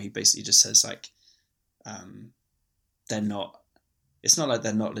song where he basically just says like, they're not. It's not like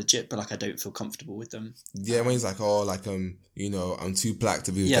they're not legit, but like I don't feel comfortable with them. Yeah, when he's like, oh, like you know, I'm too black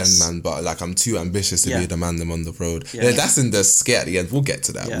to be with them, man, but like I'm too ambitious to be the man them on the road. Yeah, that's in the skit at the end. We'll get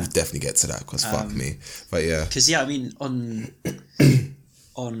to that. We'll definitely get to that because fuck me. But yeah, because I mean, on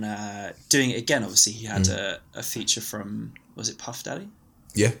Doing It Again, obviously he had a feature from, was it Puff Daddy?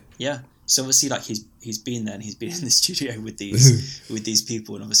 Yeah. Yeah. So obviously, like he's been there and he's been in the studio with these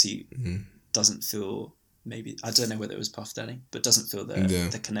people, and obviously doesn't feel. Maybe I don't know whether it was Puff Daddy, but doesn't feel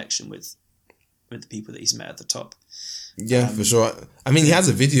the connection with the people that he's met at the top. Yeah, for sure. I mean, he has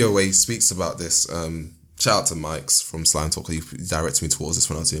a video where he speaks about this. Shout out to Mike's from Slime Talk. He directed me towards this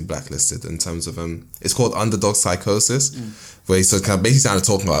when I was doing Blacklisted. In terms of it's called Underdog Psychosis, where he's kind of basically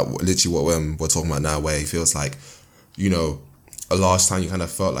talking about literally what we're talking about now, where he feels like, you know, a large time you kind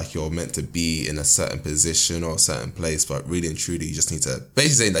of felt like you're meant to be in a certain position or a certain place, but really and truly you just need to basically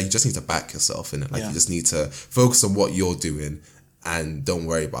saying that you just need to back yourself in it. Like you just need to focus on what you're doing and don't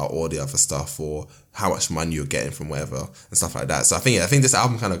worry about all the other stuff or how much money you're getting from whatever and stuff like that. So I think this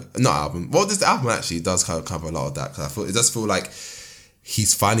album this album actually does kind of cover a lot of that, because it does feel like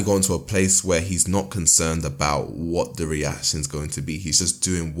he's finally gone to a place where he's not concerned about what the reaction's going to be. He's just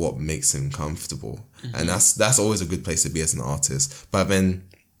doing what makes him comfortable. Mm-hmm. And that's always a good place to be as an artist. But then,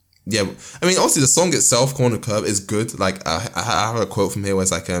 yeah, I mean, obviously the song itself, Corner Curb, is good. Like, I have a quote from here where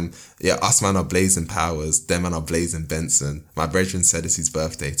it's like, us man are blazing Powers, them man are blazing Benson. My brethren said it's his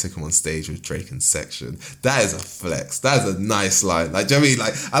birthday, took him on stage with Drake and Section. That is a flex. That is a nice line. Like, do you know what I mean?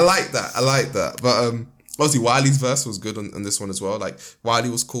 Like, I like that. But, obviously, Wiley's verse was good on this one as well. Like,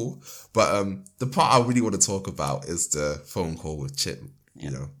 Wiley was cool. But the part I really want to talk about is the phone call with Chip, you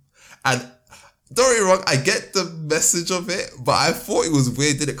know. And don't get me wrong, I get the message of it, but I thought it was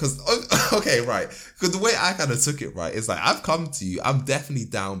weird, did it? Because, okay, right. Because the way I kind of took it, right, is like, I've come to you, I'm definitely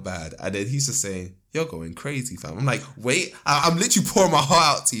down bad. And then he's just saying, you're going crazy, fam. I'm like, wait, I'm literally pouring my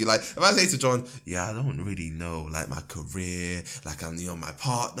heart out to you. Like, if I say to John, yeah, I don't really know, like, my career, like, I'm, my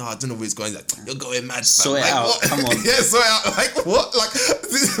partner, I don't know where it's going. Like, you're going mad, fam. Sort it out, what? Come on. Yeah, sort it out. Like, what? Like,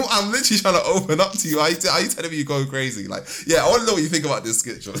 I'm literally trying to open up to you. Are you telling me you're going crazy? Like, yeah, I want to know what you think about this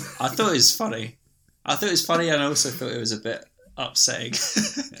skit, John. I thought it was funny. And I also thought it was a bit upsetting.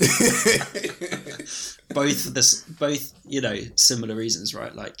 both, similar reasons,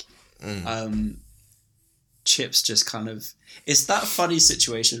 right? Like, Chip's just kind of, it's that funny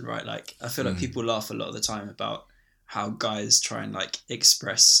situation, right? Like, I feel like people laugh a lot of the time about how guys try and like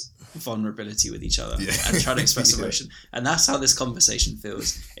express vulnerability with each other and try to express emotion. And that's how this conversation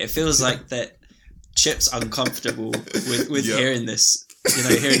feels. It feels like that Chip's uncomfortable with hearing this,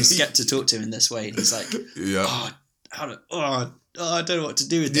 hearing Skepta talk to him in this way. And he's like, I don't know what to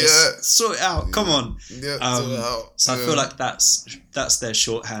do with this. Yeah. Sort it out. Come on. Yeah, sort it out. So I feel like that's their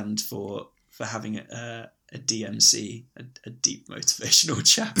shorthand for having a DMC, a deep motivational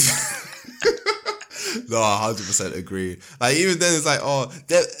chat. No, 100% agree. Like, even then it's like,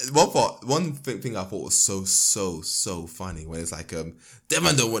 one thing I thought was so funny when it's like, them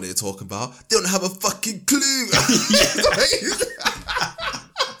man don't want to talk about. They don't have a fucking clue.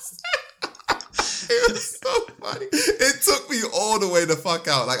 It was so funny. It took me all the way the fuck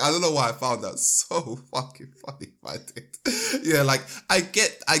out. Like, I don't know why I found that so fucking funny, but I did. Yeah, like, I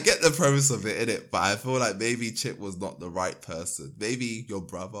get the premise of it, innit? But I feel like maybe Chip was not the right person. Maybe your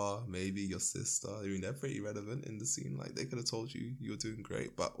brother, maybe your sister. I mean, they're pretty relevant in the scene. Like, they could have told you were doing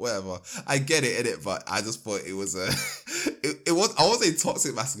great, but whatever. I get it, innit? But I just thought it was I won't say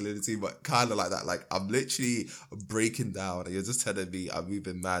toxic masculinity, but kind of like that. Like, I'm literally breaking down and you're just telling me I'm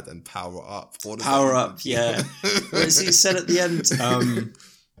moving mad and power up. Power up, yeah. What is he said at the end?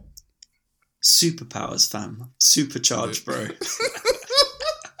 Superpowers, fam. Supercharged, bro.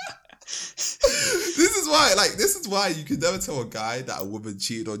 This is why you can never tell a guy that a woman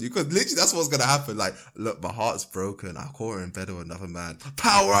cheated on you, because literally that's what's gonna happen. Like, look, my heart's broken. I caught her in bed with another man.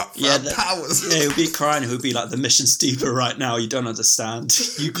 Power up, fam. Powers. Yeah, he'll be crying. He'll be like, the mission's deeper right now. You don't understand.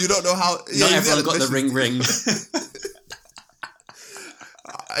 You don't know how. Not everyone got the ring.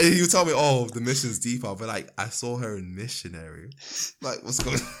 He would tell me, the mission's deeper. I'll be like, I saw her in Missionary. Like, what's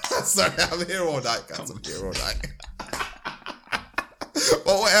going on? Sorry, I'm here all night, guys. I'm here all night.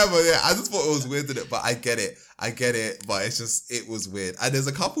 But whatever, yeah. I just thought it was weird, didn't it? But I get it, but it was weird. And there's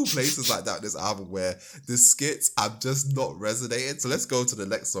a couple places like that in this album where the skits have just not resonated. So let's go to the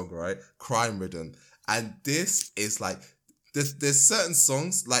next song, right? Crime Ridden. And this is like, there's certain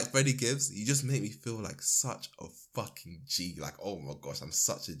songs like Freddie Gibbs, you just make me feel like such a fucking G. Like, oh my gosh, I'm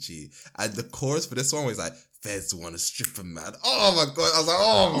such a G. And the chorus for this one was like, Feds want to strip him mad. Oh my god, I was like,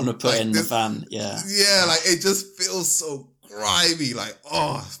 I want to put in the van, yeah. Yeah, like, it just feels so grimy. Like,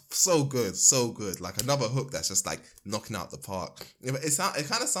 so good. Like, another hook that's just like knocking out the park. Yeah, but it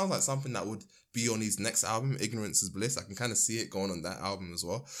kind of sounds like something that would be on his next album, Ignorance is Bliss. I can kind of see it going on that album as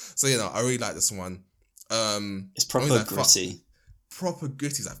well. So, I really like this one. It's proper gritty. Proper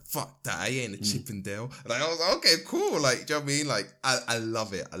gritty. He's like, fuck that, I ain't a Chippendale. Like, I was like, okay, cool. Like, do you know what I mean? Like, I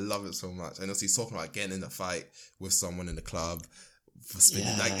love it. I love it so much. And also he's talking about getting in a fight with someone in the club for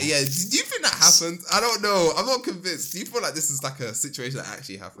spending do you think that happened? I don't know. I'm not convinced. Do you feel like this is like a situation that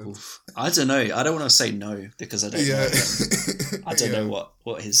actually happened? Oof. I don't know. I don't want to say no because I don't know. I don't know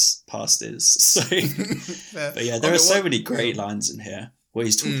what his past is. So, but yeah, there are so many great lines in here where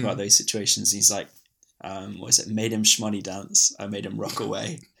he's talking about those situations. He's like, what is it? Made him shmoney dance. I made him rock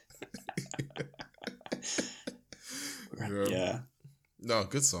away. Yeah. No,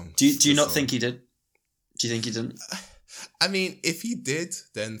 good song. Do you not think he did? Do you think he didn't? I mean, if he did,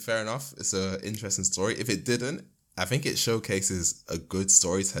 then fair enough. It's an interesting story. If it didn't, I think it showcases a good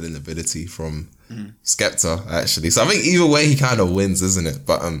storytelling ability from Skepta, actually. So I think either way he kind of wins, isn't it?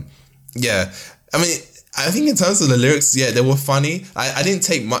 But yeah, I mean, I think in terms of the lyrics, yeah, they were funny. I didn't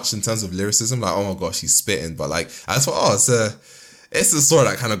take much in terms of lyricism, like, oh my gosh, he's spitting, but like, I just thought, oh, it's a story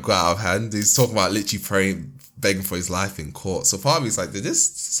that kind of got out of hand. He's talking about literally praying, begging for his life in court. So part of me is like, did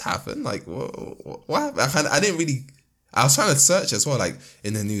this happen? Like, what happened? I didn't really. I was trying to search as well, like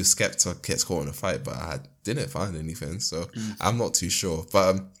in the news, Skepta gets caught in a fight, but I didn't find anything, so I'm not too sure.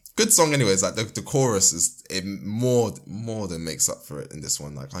 But good song, anyways. Like the chorus is more than makes up for it in this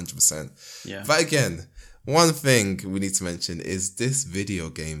one, like 100%. Yeah. But again, one thing we need to mention is this video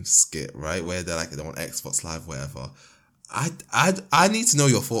game skit, right, where they're on Xbox Live, whatever. I need to know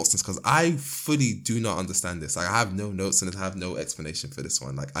your thoughts on this because I fully do not understand this. Like, I have no notes and I have no explanation for this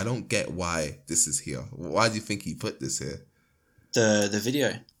one. Like, I don't get why this is here. Why do you think he put this here? The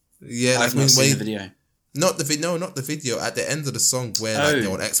video. Yeah, I've not seen the video. Not the video. At the end of the song where like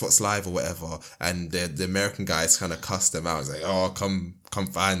they're on Xbox Live or whatever, and the American guys kind of cuss them out. It's like, oh, come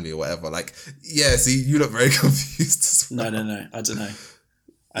find me or whatever. Like, yeah. See, you look very confused as well. No. I don't know.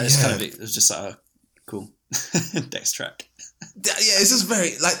 I just it was just like, oh, cool. Next track. Yeah, it's just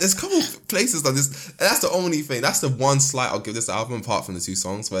very like there's a couple of places like this, and that's the only thing. That's the one slight I'll give this album, apart from the two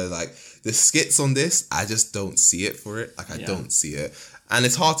songs, where like the skits on this, I just don't see it for it. Like I don't see it, and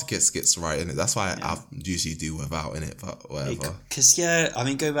it's hard to get skits right in it. That's why I usually do without in it, but whatever. Because I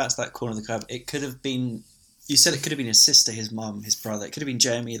mean, go back to that corner of the club. It could have been. You said it could have been his sister, his mum, his brother. It could have been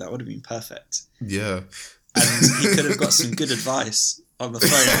Jeremy. That would have been perfect. Yeah, and he could have got some good advice on the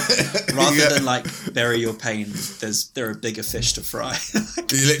phone, rather than like bury your pain. There are bigger fish to fry.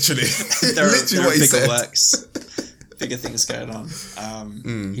 Literally, there are bigger works, bigger things going on.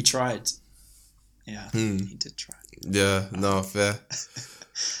 He tried. Yeah, he did try. Yeah, no, fair.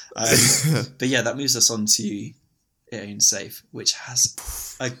 But yeah, that moves us on to It Ain't Safe, which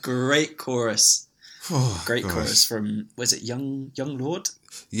has a great chorus. Chorus from, was it Young Lord?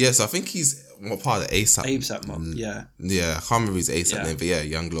 Yes, I think he's part of the ASAP Mob, yeah. Yeah, I can't remember his ASAP name, but yeah,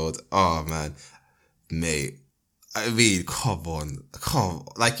 Young Lord. Oh, man. Mate. I mean, come on.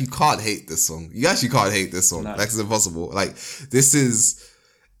 Like, you can't hate this song. You actually can't hate this song. No. Like, it's impossible. Like, this is...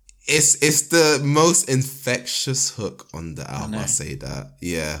 It's the most infectious hook on the album, I'll say that.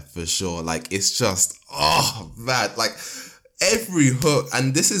 Yeah, for sure. Like, it's just... Oh, man. Like... Every hook,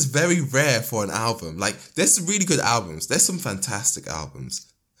 and this is very rare for an album. Like, there's some really good albums. There's some fantastic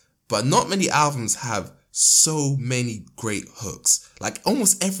albums. But not many albums have so many great hooks. Like,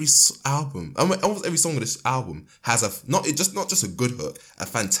 almost every album, almost every song of this album has not just a good hook, a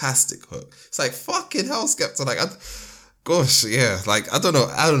fantastic hook. It's like, fucking hell, Skepta. Like, gosh, yeah. Like, I don't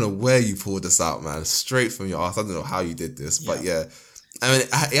know where you pulled this out, man. Straight from your ass. I don't know how you did this, but yeah. I mean,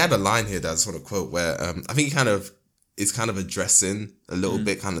 he had a line here that I just want to quote where, I think is kind of addressing a little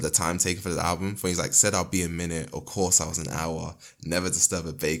bit kind of the time taken for the album. For he's like, said I'll be a minute, of course I was an hour. Never disturb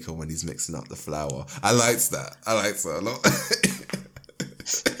a baker when he's mixing up the flour. I liked that a lot.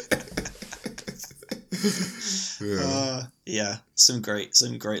 Some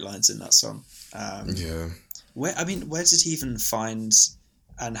great lines in that song. Where did he even find,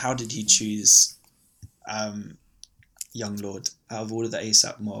 and how did he choose Young Lord out of all of the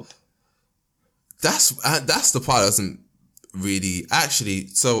ASAP Mob? That's the part that doesn't really actually.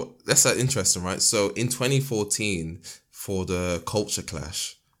 So that's interesting, right? So in 2014, for the Culture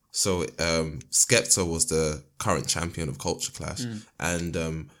Clash, so Skepta was the current champion of Culture Clash,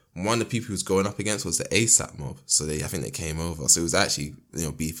 and one of the people who was going up against was the ASAP Mob. So I think they came over. So it was actually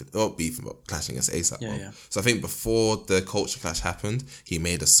beefing, but clashing against ASAP Mob. Yeah. So I think before the Culture Clash happened, he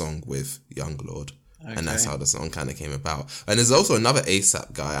made a song with Young Lord. Okay. And that's how the song kind of came about. And there's also another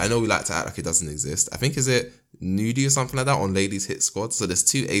ASAP guy. I know we like to act like it doesn't exist. I think, is it Nudie or something like that on Ladies Hit Squad? So there's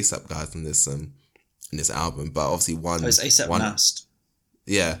two ASAP guys in this album, but obviously one... Oh, it's ASAP Nast.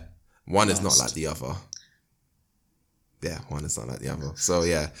 Yeah. One is not like the other. Yeah, one is not like the other. So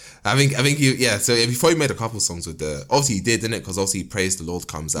yeah. I think so before he made a couple songs with the... Obviously he did, didn't it? Because obviously Praise the Lord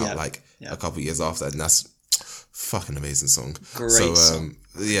comes out a couple years after, and that's fucking amazing song. Great song.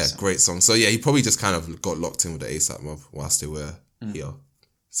 Great song. So yeah, he probably just kind of got locked in with the ASAP Mob whilst they were here.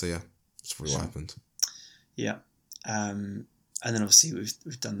 So yeah, that's probably what happened. Yeah, and then obviously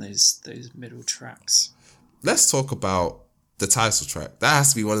we've done those middle tracks. Let's talk about the title track. That has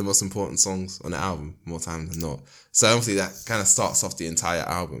to be one of the most important songs on the album, more times than not. So obviously that kind of starts off the entire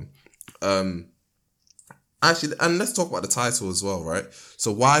album. Actually, and let's talk about the title as well, right?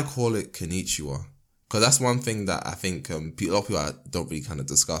 So why call it Konnichiwa? Because that's one thing that I think a lot of people don't really kind of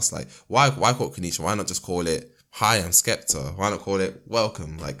discuss. Like, why call it Konnichiwa? Why not just call it, hi, I'm Skepta? Why not call it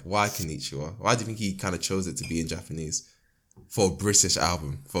welcome? Like, why Konnichiwa? Why do you think he kind of chose it to be in Japanese for a British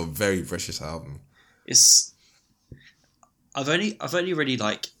album, for a very British album? I've only really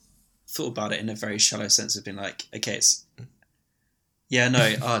like thought about it in a very shallow sense of being like, okay, I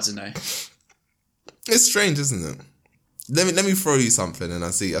don't know. It's strange, isn't it? Let me throw you something and I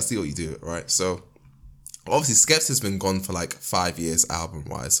see what you do, right? So obviously Skepta has been gone for like 5 years album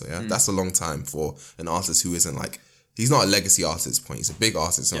wise, so yeah, that's a long time for an artist who isn't like, he's not a legacy artist at this point. He's a big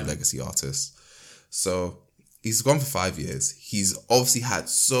artist, not a legacy artist. So he's gone for 5 years. He's obviously had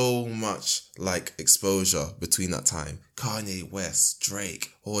so much like exposure between that time. Kanye West,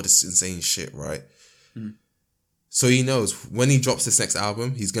 Drake, all this insane shit, right? So he knows when he drops this next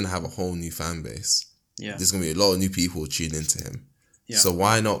album, he's gonna have a whole new fan base. Yeah. There's gonna be a lot of new people tune into him. Yeah. So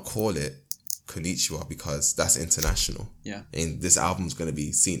why not call it Konnichiwa? Because that's international. Yeah. And this album's gonna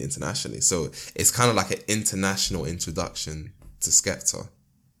be seen internationally. So it's kind of like an international introduction to Skepta.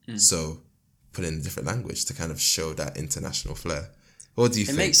 So put it in a different language to kind of show that international flair. What do you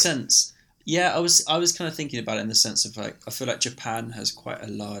think? It makes sense. Yeah, I was kind of thinking about it in the sense of like, I feel like Japan has quite a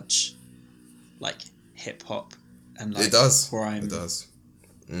large like hip hop and like grime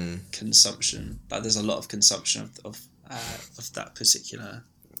consumption. Like there's a lot of consumption of that particular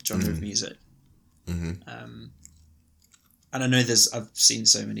genre of music. And I know I've seen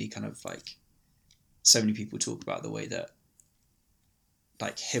so many kind of like, so many people talk about the way that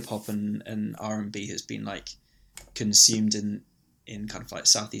like hip hop and R&B has been like consumed in kind of like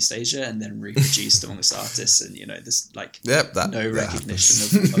Southeast Asia and then reproduced amongst artists, and there's like no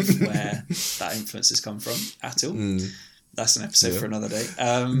recognition of where that influence has come from at all. That's an episode for another day.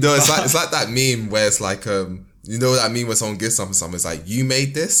 No, it's like that meme where it's like you know that meme where someone gives something, it's like, you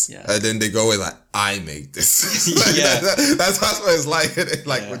made this, and then they go away like, I made this. Like, that's what it's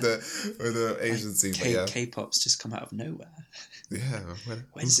like, with the Asian scene. K-pop's just come out of nowhere. Yeah, where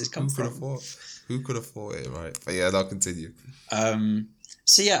does this come from? Who could have thought it, right? But yeah, I'll continue.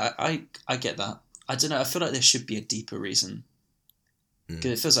 So yeah, I get that. I don't know. I feel like there should be a deeper reason,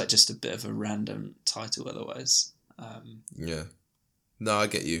 because it feels like just a bit of a random title otherwise. Yeah. No, I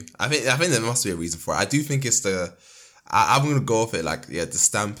get you. I think there must be a reason for it. I do think it's I'm gonna go with it like, the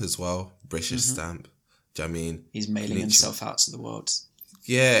stamp as well, British stamp. Do you know what I mean? He's mailing himself out to the world.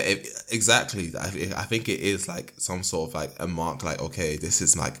 Yeah, exactly. I think it is like some sort of like a mark, like, okay, this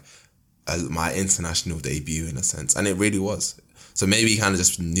is like my international debut in a sense, and it really was. So maybe he kind of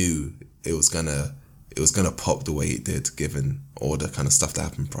just knew it was gonna pop the way it did, given all the kind of stuff that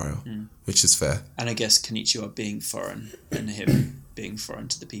happened prior, which is fair. And I guess Konnichiwa being foreign and him being foreign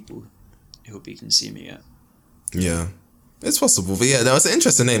to the people who will be consuming it. Yeah, it's possible, but yeah, that was an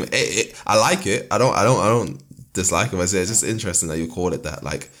interesting name. I like it. I don't dislike it. I say it's just interesting that you call it that,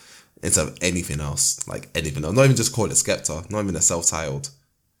 like, instead of anything else, like anything else. Not even just call it Skepta. Not even a self-titled.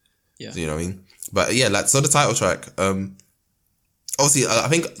 Yeah. You know what I mean? But yeah, like, so the title track, obviously, I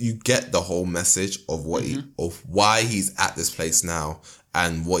think you get the whole message of what of why he's at this place now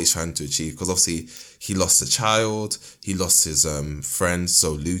and what he's trying to achieve. Because obviously, he lost a child, he lost his friend,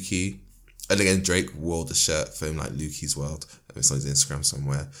 so Lukey. And again, Drake wore the shirt for him, like Lukey's World. It's on his Instagram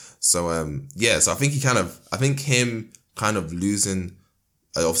somewhere. So so I think him kind of losing,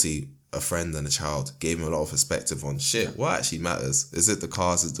 obviously, a friend and a child gave him a lot of perspective on what actually matters. Is it the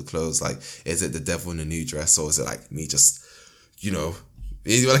cars, is it the clothes? Like, is it the devil in a new dress, or is it like me just, like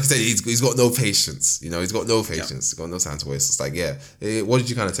I said, he's got no patience. He's got no patience. He's got no time to waste. It's like, what did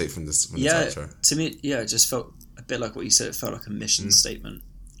you kind of take from this? From to me, it just felt a bit like what you said. It felt like a mission statement.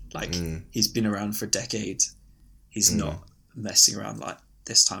 Like, he's been around for a decade. He's not messing around like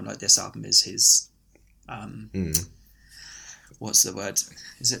this time. Like, this album is his, what's the word?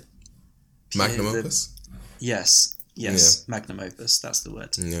 Is it? Magnum opus? Yes. Magnum opus. That's the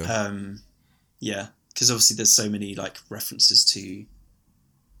word. Yeah. Because obviously there's so many like references to,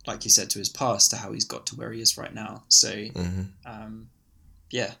 like you said, to his past, to how he's got to where he is right now. So,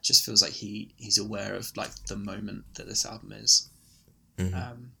 just feels like he's aware of like the moment that this album is.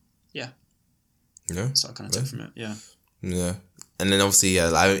 So I kind of took from it. Yeah. And then obviously,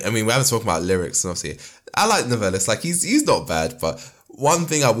 I mean, we haven't talked about lyrics, and obviously, I like Novellis. Like, he's not bad, but one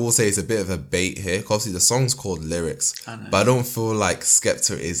thing I will say is a bit of a bait here. Obviously, the song's called Lyrics, but I don't feel like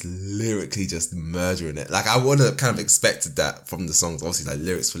Skepta is lyrically just murdering it. Like, I would have kind of expected that from the songs. Obviously, like,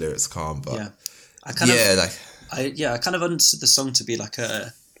 lyrics for lyrics calm, but I kind of understood the song to be like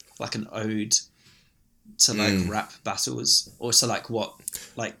an ode to like rap battles, or to like what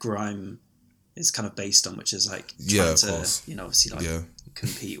like grime is kind of based on, which is like trying to, obviously like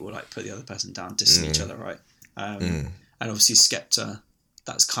compete or like put the other person down, dissing each other, right? And obviously Skepta,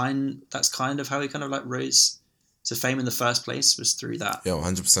 that's kind of how he kind of like rose to fame in the first place, was through that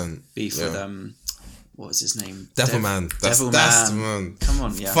 100% beef with what was his name? Devilman. That's the man. Come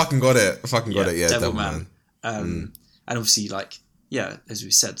on, yeah. Fucking got it. Yeah, Devilman. And obviously, like, as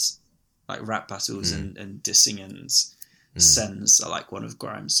we said, like rap battles and dissing and sends are like one of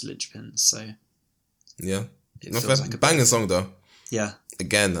Grimes' linchpins. So yeah, like banging song though. Yeah.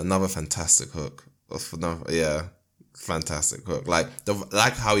 Again, another fantastic hook. Fantastic hook. Like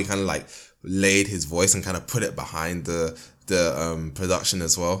how he kind of like laid his voice and kind of put it behind the production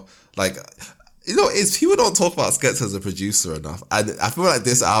as well. Like, you know, people don't talk about Skepta as a producer enough, and I feel like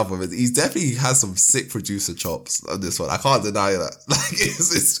this album, he definitely has some sick producer chops on this one. I can't deny that. Like,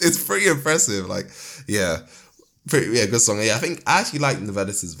 it's pretty impressive. Like, good song. Yeah, I think I actually like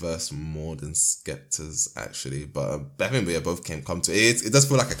Novellis' verse more than Skepta's actually, but I think both come to it. It does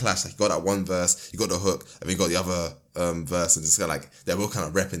feel like a clash. Like, you got that one verse, you got the hook, and then you got the other verse, and it's kind of like they're both kind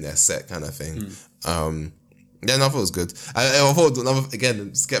of repping their set kind of thing. Yeah, no, I thought it was good. I thought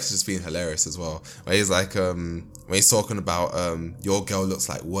again, Skepta's just being hilarious as well. Where he's like, when he's talking about your girl looks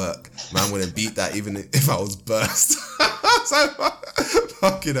like work, man wouldn't beat that even if I was burst. So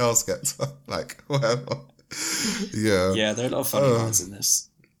fucking hell, Skepta. Like, whatever. Yeah, there are a lot of funny lines in this.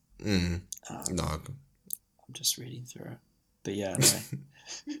 No, I'm just reading through it, but no.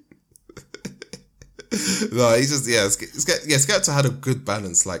 No, he's just Skepta had a good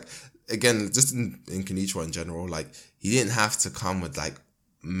balance. Like, again, just in Konnichiwa in general, like, he didn't have to come with like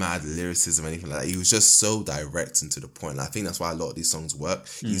mad lyricism or anything like that. He was just so direct and to the point. And I think that's why a lot of these songs work.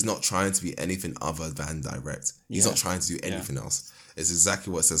 He's not trying to be anything other than direct. He's not trying to do anything else. It's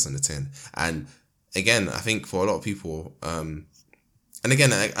exactly what it says on the tin. And again, I think for a lot of people, and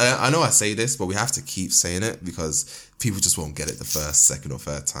again, I know I say this, but we have to keep saying it because people just won't get it the first, second, or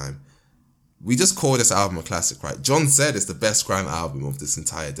third time. We just call this album a classic, right? John said it's the best grime album of this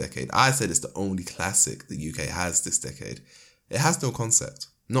entire decade. I said it's the only classic the UK has this decade. It has no concept.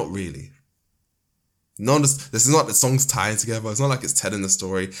 Not really. This is not the songs tying together. It's not like it's telling the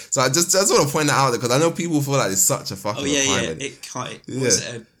story. So I just want to point that out because I know people feel like it's such a fucking requirement. It can't. Was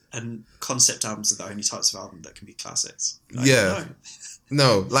it and concept albums are the only types of album that can be classics. Like,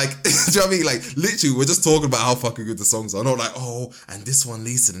 No, like, do you know what I mean? Like, literally, we're just talking about how fucking good the songs are. Not like, and this one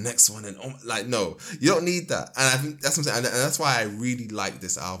leads to the next one. And, like, no, you don't need that. And I think that's what I'm saying. And that's why I really like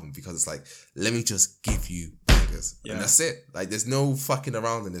this album because it's like, let me just give you bangers. Yeah. And that's it. Like, there's no fucking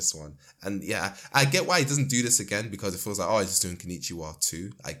around in this one. And yeah, I get why he doesn't do this again because it feels like, he's just doing Konnichiwa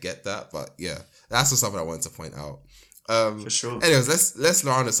too. I get that. But yeah, that's just something I wanted to point out. For sure. Anyways, let's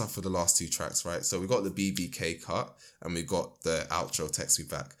round this up for the last two tracks, right? So we got the BBK cut and we got the outro Text Me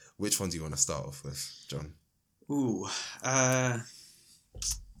Back. Which one do you want to start off with, John? Ooh, that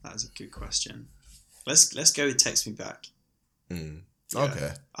is a good question. Let's go with Text Me Back.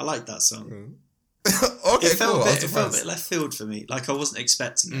 Okay. I like that song. Okay, it felt a bit left field for me. Like, I wasn't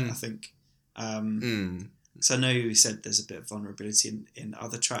expecting it, I think. So I know you said there's a bit of vulnerability in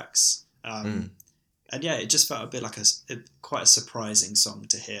other tracks. And yeah, it just felt a bit like quite a surprising song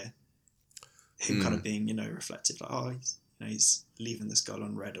to hear. Him kind of being, reflective, like, he's leaving this girl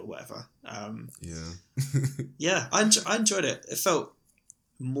on red or whatever. Yeah, I enjoyed it. It felt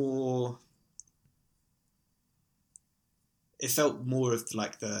more of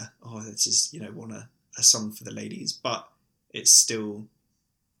like this is, want a song for the ladies, but I still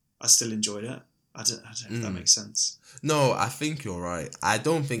enjoyed it. I don't know if that makes sense. No, I think you're right. I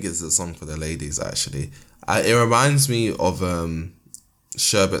don't think it's a song for the ladies, actually. It reminds me of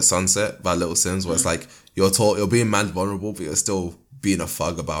Sherbet Sunset by Little Sims, where it's like you're being mad vulnerable, but you're still being a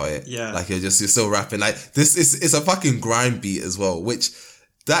thug about it. Yeah. Like, you're still rapping. Like, this it's a fucking grime beat as well, which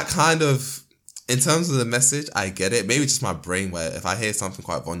that kind of, in terms of the message, I get it. Maybe just my brain, where if I hear something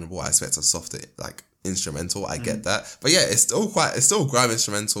quite vulnerable, I expect a softer, like, instrumental. I get that. But yeah, it's still grime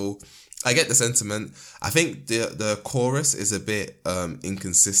instrumental. I get the sentiment. I think the chorus is a bit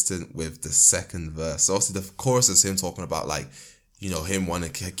inconsistent with the second verse. So obviously the chorus is him talking about, like, him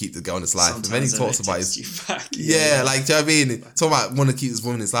wanting to keep the girl in his life. Sometimes and then he talks about his... like, do you know what I mean? Talking about wanting to keep this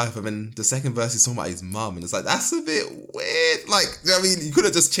woman in his life. And then the second verse is talking about his mum. And it's like, that's a bit weird. Like, do you know what I mean? You could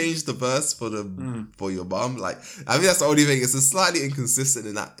have just changed the verse for your mum. Like, I think that's the only thing. It's slightly inconsistent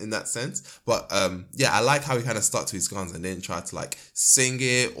in that sense. But I like how he kind of stuck to his guns and didn't try to, like, sing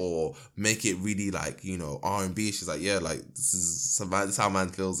it or make it really, like, R&B. She's like, like, this is how man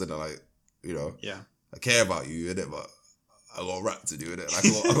feels, and like, I care about you, innit? But I got rap to do with it. Like,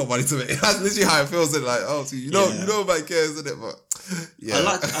 I got money to make. That's literally how it feels. Like, so you know, man cares, isn't it? But yeah, I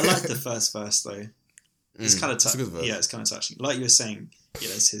like the first verse though. It's kind of it's kind of touching. Like you were saying,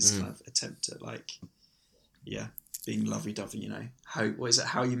 it's his kind of attempt at like, being lovey-dovey.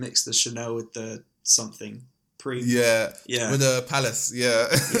 How you mix the Chanel with the something pre. Yeah. With the palace. Yeah.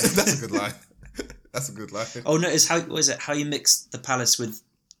 That's a good line. That's a good line. Oh no! How you mix the palace with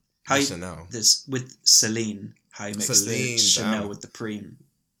Chanel? With Celine. How you mix the Chanel with the Preem.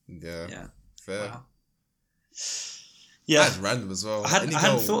 Yeah. Fair. Wow. Yeah. That's random as well. I hadn't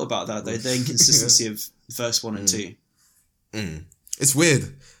thought about that though. The inconsistency of verse 1 and 2. It's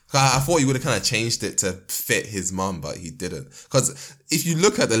weird. I thought he would have kind of changed it to fit his mum, but he didn't. Because if you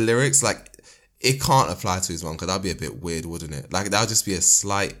look at the lyrics, like, it can't apply to his mum, because that'd be a bit weird, wouldn't it? Like, that would just be a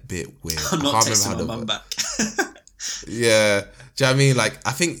slight bit weird. I'm not texting my mum back. Yeah. Do you know what I mean? Like,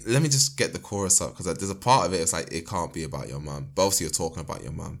 I think, let me just get the chorus up, because there's a part of it, it's like, it can't be about your mum. But obviously, you're talking about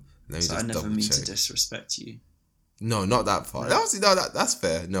your mum. So I never mean to disrespect you. No, not that part. No. Obviously, no, that's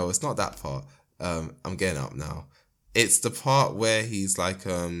fair. No, it's not that part. I'm getting up now. It's the part where he's like,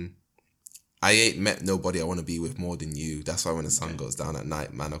 I ain't met nobody I want to be with more than you. That's why when the sun goes down at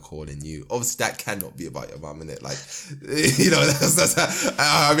night, man, I'm calling you. Obviously, that cannot be about your mum, innit? Like, that's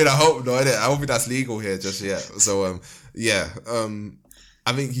I mean, I hope not, innit? I don't think that's legal here just yet. So,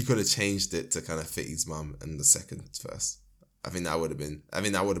 I think he could have changed it to kind of fit his mum in the second verse. I think that would have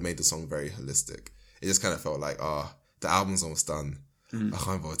made the song very holistic. It just kind of felt like, the album's almost done. I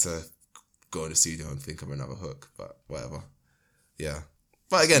can't bother to go in the studio and think of another hook, but whatever. Yeah.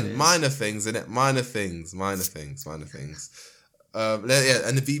 But again, minor things, innit? Minor things. And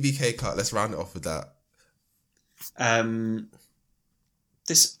the BBK cut, let's round it off with that.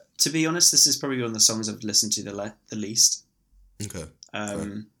 This, to be honest, this is probably one of the songs I've listened to the least. Okay. I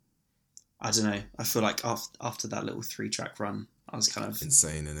don't know. I feel like after that little 3-track run, I was kind of...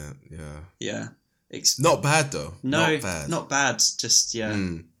 insane, innit? Yeah. Yeah. Not bad, though. No, not bad. Just,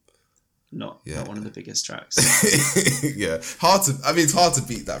 not one of the biggest tracks. Yeah. It's hard to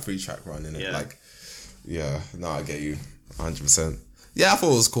beat that 3-track run, innit? Yeah. Like, I get you. 100%. Yeah, I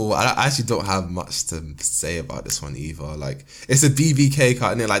thought it was cool. I actually don't have much to say about this one either. Like, it's a BBK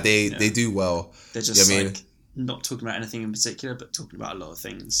cut, innit? Like, they do well. They're just, not talking about anything in particular, but talking about a lot of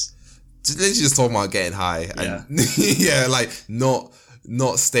things. Literally just talking about getting high. And, like,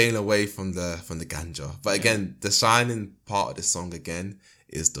 not staying away from the ganja. But again, the shining part of this song again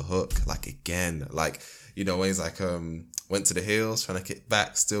is the hook. Like, again, like, when he's like, went to the hills, trying to kick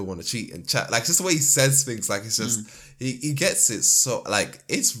back, still want to cheat and chat. Like, just the way he says things, like, it's just, he gets it so, like,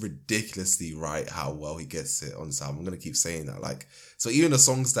 it's ridiculously right how well he gets it on this album. I'm going to keep saying that. Like, so even the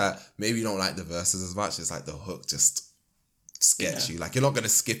songs that maybe you don't like the verses as much, it's like the hook just gets you. Like, you're not going to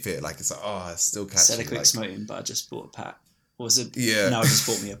skip it. Like, it's like, it's still catchy. Said a quick smoking, but I just bought a pack. Or was it? Yeah. No, I just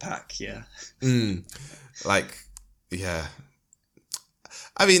bought me a pack, Like, yeah.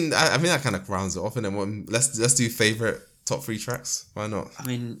 I mean, that kind of rounds it off, and then let's do favourite top 3 tracks. Why not? I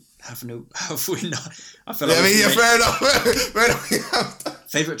mean, have we not? I feel like fair enough.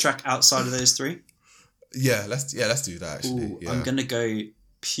 Favourite track outside of those 3? Yeah, let's do that. Actually, I'm gonna go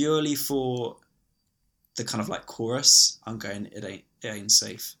purely for the kind of like chorus. I'm going it ain't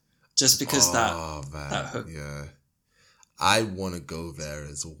safe, just because that hook. Yeah. I want to go there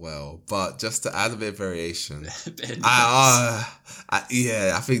as well, but just to add a bit of variation, I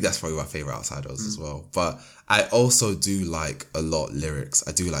think that's probably my favourite outside those as well. But I also do like a lot lyrics.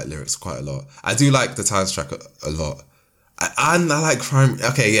 I do like lyrics quite a lot. I do like the Times track a lot. And I like crime.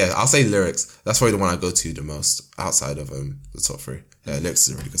 Okay, yeah, I'll say lyrics. That's probably the one I go to the most outside of the top 3. Yeah, lyrics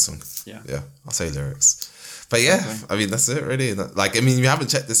is a really good song. Yeah, I'll say lyrics. But yeah, okay. I mean, that's it really. Like, I mean, you haven't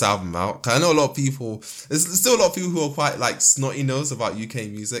checked this album out. Cause I know a lot of people, there's still a lot of people who are quite like snotty nosed about UK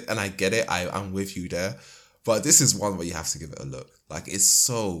music, and I get it. I'm with you there. But this is one where you have to give it a look. Like, it's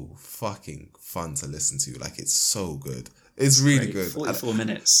so fucking fun to listen to. Like, it's so good. It's really good. 44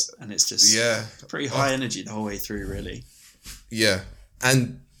 minutes, and it's just pretty high energy the whole way through, really. Yeah.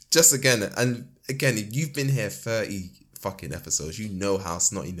 And just again, if you've been here 30 fucking episodes, you know how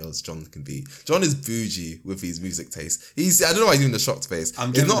snotty nosed John can be. John is bougie with his music taste. I don't know why he's doing the shocked face.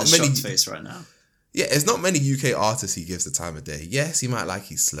 I'm giving the shocked face right now. Yeah, it's not many UK artists he gives the time of day. Yes, he might like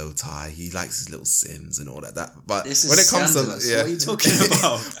his slow tie. He likes his little Sims and all that. But this is when it comes scandalous. What are you talking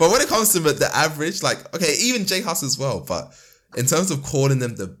about? But when it comes to the average, like, okay, even J Hus as well. But in terms of calling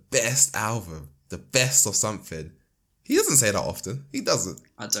them the best album, the best of something, he doesn't say that often. He doesn't.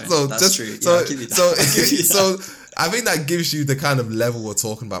 I don't. So that's true. I'll give you that. So I think that gives you the kind of level we're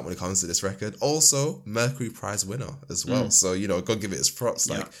talking about when it comes to this record. Also, Mercury Prize winner as well. So, go give it its props.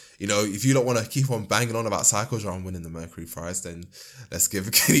 Like, if you don't want to keep on banging on about Psychodrama winning the Mercury Prize, then let's give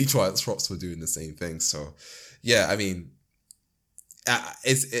Konnichiwa its props for doing the same thing. So, yeah, I mean,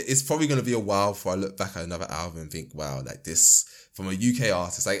 it's probably going to be a while before I look back at another album and think, wow, like this from a UK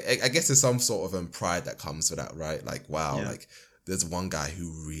artist. Like I guess there's some sort of pride that comes with that, right? Like, wow, like there's one guy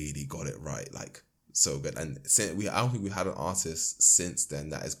who really got it right, like so good. And I don't think we had an artist since then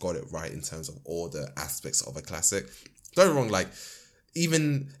that has got it right in terms of all the aspects of a classic. Don't get me wrong, like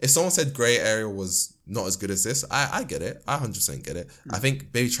even if someone said Grey Area was not as good as this, I get it. I 100% get it. I think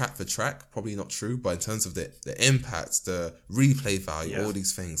maybe track for track, probably not true, but in terms of the impact, the replay value, all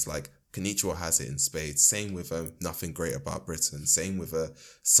these things, like Konnichiwa has it in spades. Same with Nothing Great About Britain. Same with a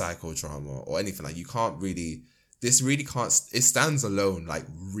psychodrama or anything. Like you can't really, this really can't, it stands alone, like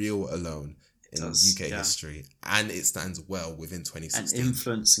real alone in UK history. And it stands well within 2016. And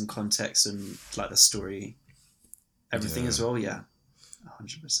influence and context and like the story, everything as well,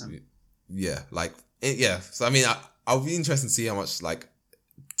 100%. Yeah, like so I mean, I'll be interested to see how much like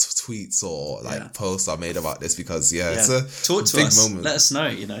tweets or like posts are made about this because it's a talk to big us. moment. Let us know.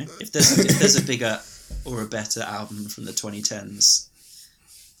 You know, if there's a bigger or a better album from the 2010s,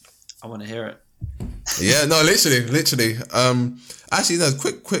 I want to hear it. Yeah, no, literally. Actually, no,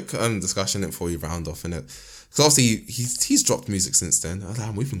 quick discussion before we round off in it. So obviously he's dropped music since then.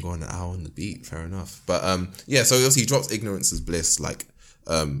 We've been going an hour on the beat, fair enough. But so obviously he dropped Ignorance is Bliss like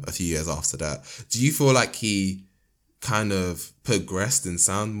a few years after that. Do you feel like he kind of progressed in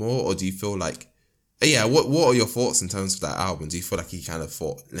sound more, or do you feel like what are your thoughts in terms of that album? Do you feel like he kind of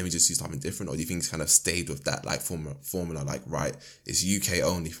thought, let me just do something different, or do you think he's kind of stayed with that like formula like, right, it's UK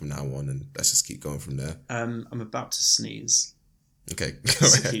only from now on and let's just keep going from there? I'm about to sneeze. Okay,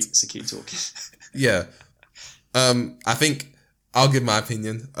 so keep talking. Yeah. I think I'll give my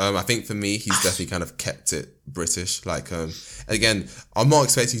opinion. I think for me, he's definitely kind of kept it British. Like, again, I'm not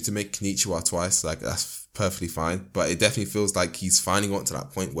expecting you to make Konnichiwa twice. Like, that's perfectly fine. But it definitely feels like he's finally gotten to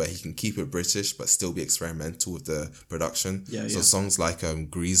that point where he can keep it British, but still be experimental with the production. So songs like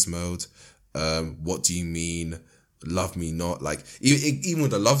Grease Mode, What Do You Mean, Love Me Not, like even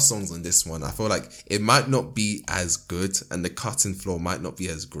with the love songs on this one, I feel like it might not be as good and the cutting floor might not be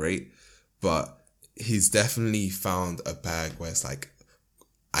as great, but he's definitely found a bag where it's like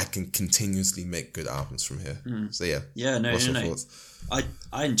I can continuously make good albums from here. So what's your thoughts?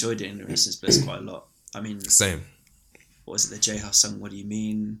 I enjoyed Ignorance is Bliss quite a lot. I mean, same. What was it, the J House song, What Do You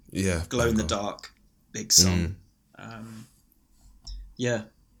Mean? Yeah, Glow in the Dark, big song.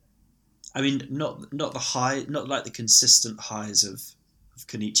 I mean, not the high, not like the consistent highs of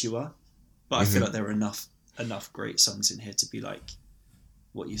Konnichiwa, but I feel like there are enough great songs in here to be like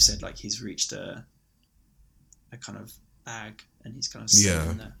what you said, like he's reached a kind of bag and he's kind of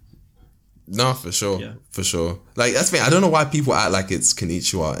staying in there. No, for sure. Like that's me. I don't know why people act like it's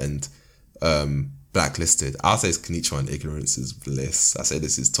Konnichiwa and Blacklisted. I'll say it's Konnichiwa and Ignorance is Bliss. I say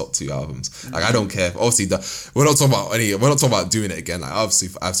this is top 2 albums. Like I don't care. Obviously, we're not talking about doing it again. Like obviously,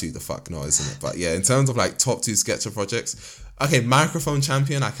 absolutely the fuck no, isn't it? But yeah, in terms of like top 2 Sketcher projects, okay, Microphone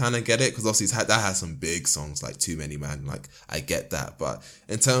Champion, I kind of get it because obviously that has some big songs like Too Many Man. Like I get that, but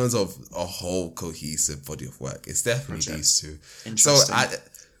in terms of a whole cohesive body of work, it's definitely these 2.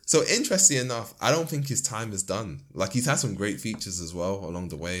 So interesting enough, I don't think his time is done. Like he's had some great features as well along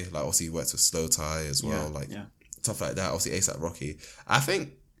the way. Like obviously he worked with Slow Tie as well, stuff like that. Obviously ASAP Rocky. I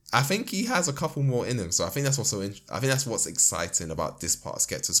think he has a couple more in him. So I think that's what's exciting about this part of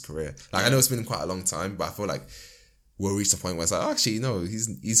Skepta's career. Like I know it's been quite a long time, but I feel like we'll reach a point where it's like, actually, no,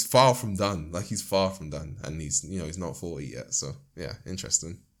 he's far from done. Like he's far from done, and he's not 40 yet. So yeah,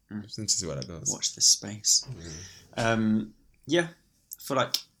 interesting. It's interesting to see what that does. Watch this space. I feel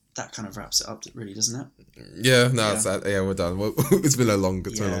like that kind of wraps it up, really, doesn't it? Yeah, no, we're done. It's been a long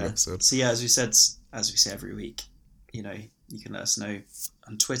episode. So as we say every week, you can let us know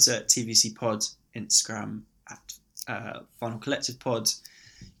on Twitter at TVC Pod, Instagram at Final Collective Pod.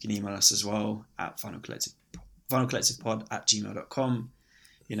 You can email us as well at finalcollectivepod@gmail.com.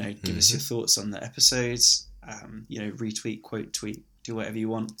 Give us your thoughts on the episodes. Retweet, quote tweet, do whatever you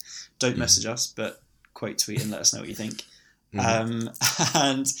want. Don't message us, but quote tweet and let us know what you think.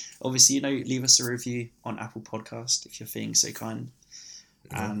 And obviously, leave us a review on Apple Podcast if you're feeling so kind.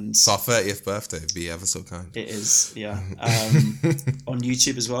 And it's our 30th birthday. Be ever so kind. It is, yeah. On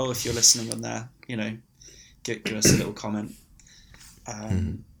YouTube as well, if you're listening on there, give us a little comment.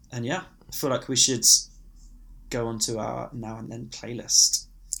 And I feel like we should go on to our Now and Then playlist.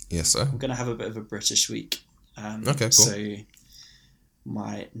 Yes, sir. We're going to have a bit of a British week. Okay, cool. So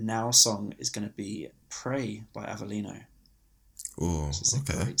my now song is going to be Pray by Avellino. Oh, which is a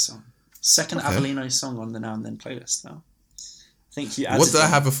great song. Second Avellino song on the Now and Then playlist now. think you added. What did I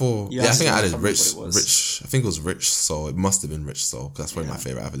have before? You I think I added added one. I Rich. can't remember what it was. Rich. I think it was Rich Soul. It must have been Rich Soul because that's probably my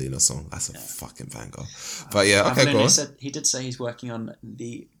favorite Avelino song. That's a fucking banger. But yeah, okay, Avelino go on. he did say he's working on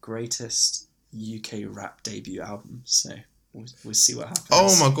the greatest UK rap debut album. So we'll see what happens.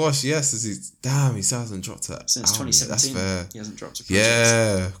 Oh my gosh, yes. Damn, he still hasn't dropped that. Since album. 2017, That's fair. he hasn't dropped a project.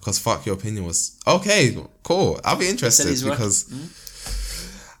 Yeah, because Fuck Your Opinion was okay. Cool. I'll be interested because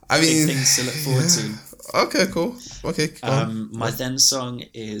I mean, big things to look forward to. Okay, cool. Okay. My then song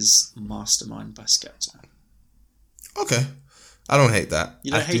is Mastermind by Skepta. Okay. I don't hate that.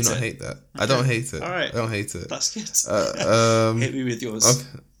 You don't I hate do it? not hate that. Okay. I don't hate it. All right. I don't hate it. That's good. Hit me with yours.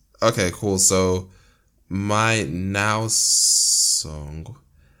 Okay, cool. So my now song.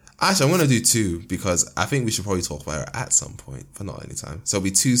 Actually, I'm going to do two because I think we should probably talk about her at some point, but not anytime. So it'll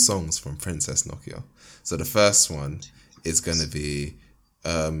be two songs from Princess Nokia. So the first one is going to be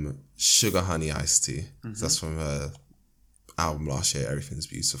Sugar Honey Iced Tea. Mm-hmm. So that's from her album last year, Everything's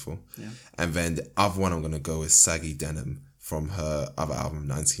Beautiful. Yeah. And then the other one I'm going to go with Saggy Denim from her other album,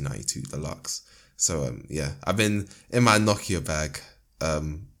 1992 Deluxe. So yeah, I've been in my Nokia bag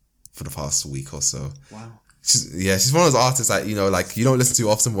for the past week or so. Wow. She's one of those artists that, you know, like you don't listen to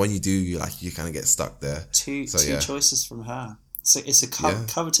often, but when you do, you kind of get stuck there. Two choices from her. So it's a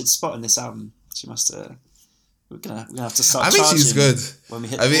coveted spot in this album. She must we're gonna have to start. I think she's good when we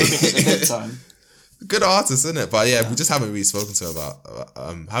hit the hit time. Good artist, isn't it? But yeah, we just haven't really spoken to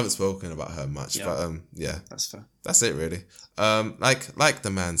her haven't spoken about her much. Yeah. But yeah, that's fair. That's it really. Like the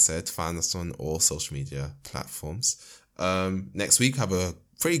man said, find us on all social media platforms. Next week have a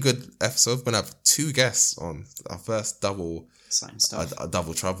pretty good episode. We're gonna have two guests on our first double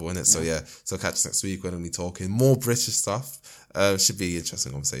trouble in it. So yeah, so catch us next week. We're gonna be talking more British stuff. Should be an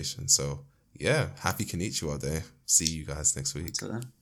interesting conversation. So yeah, happy Konnichiwa Day. See you guys next week. Till then.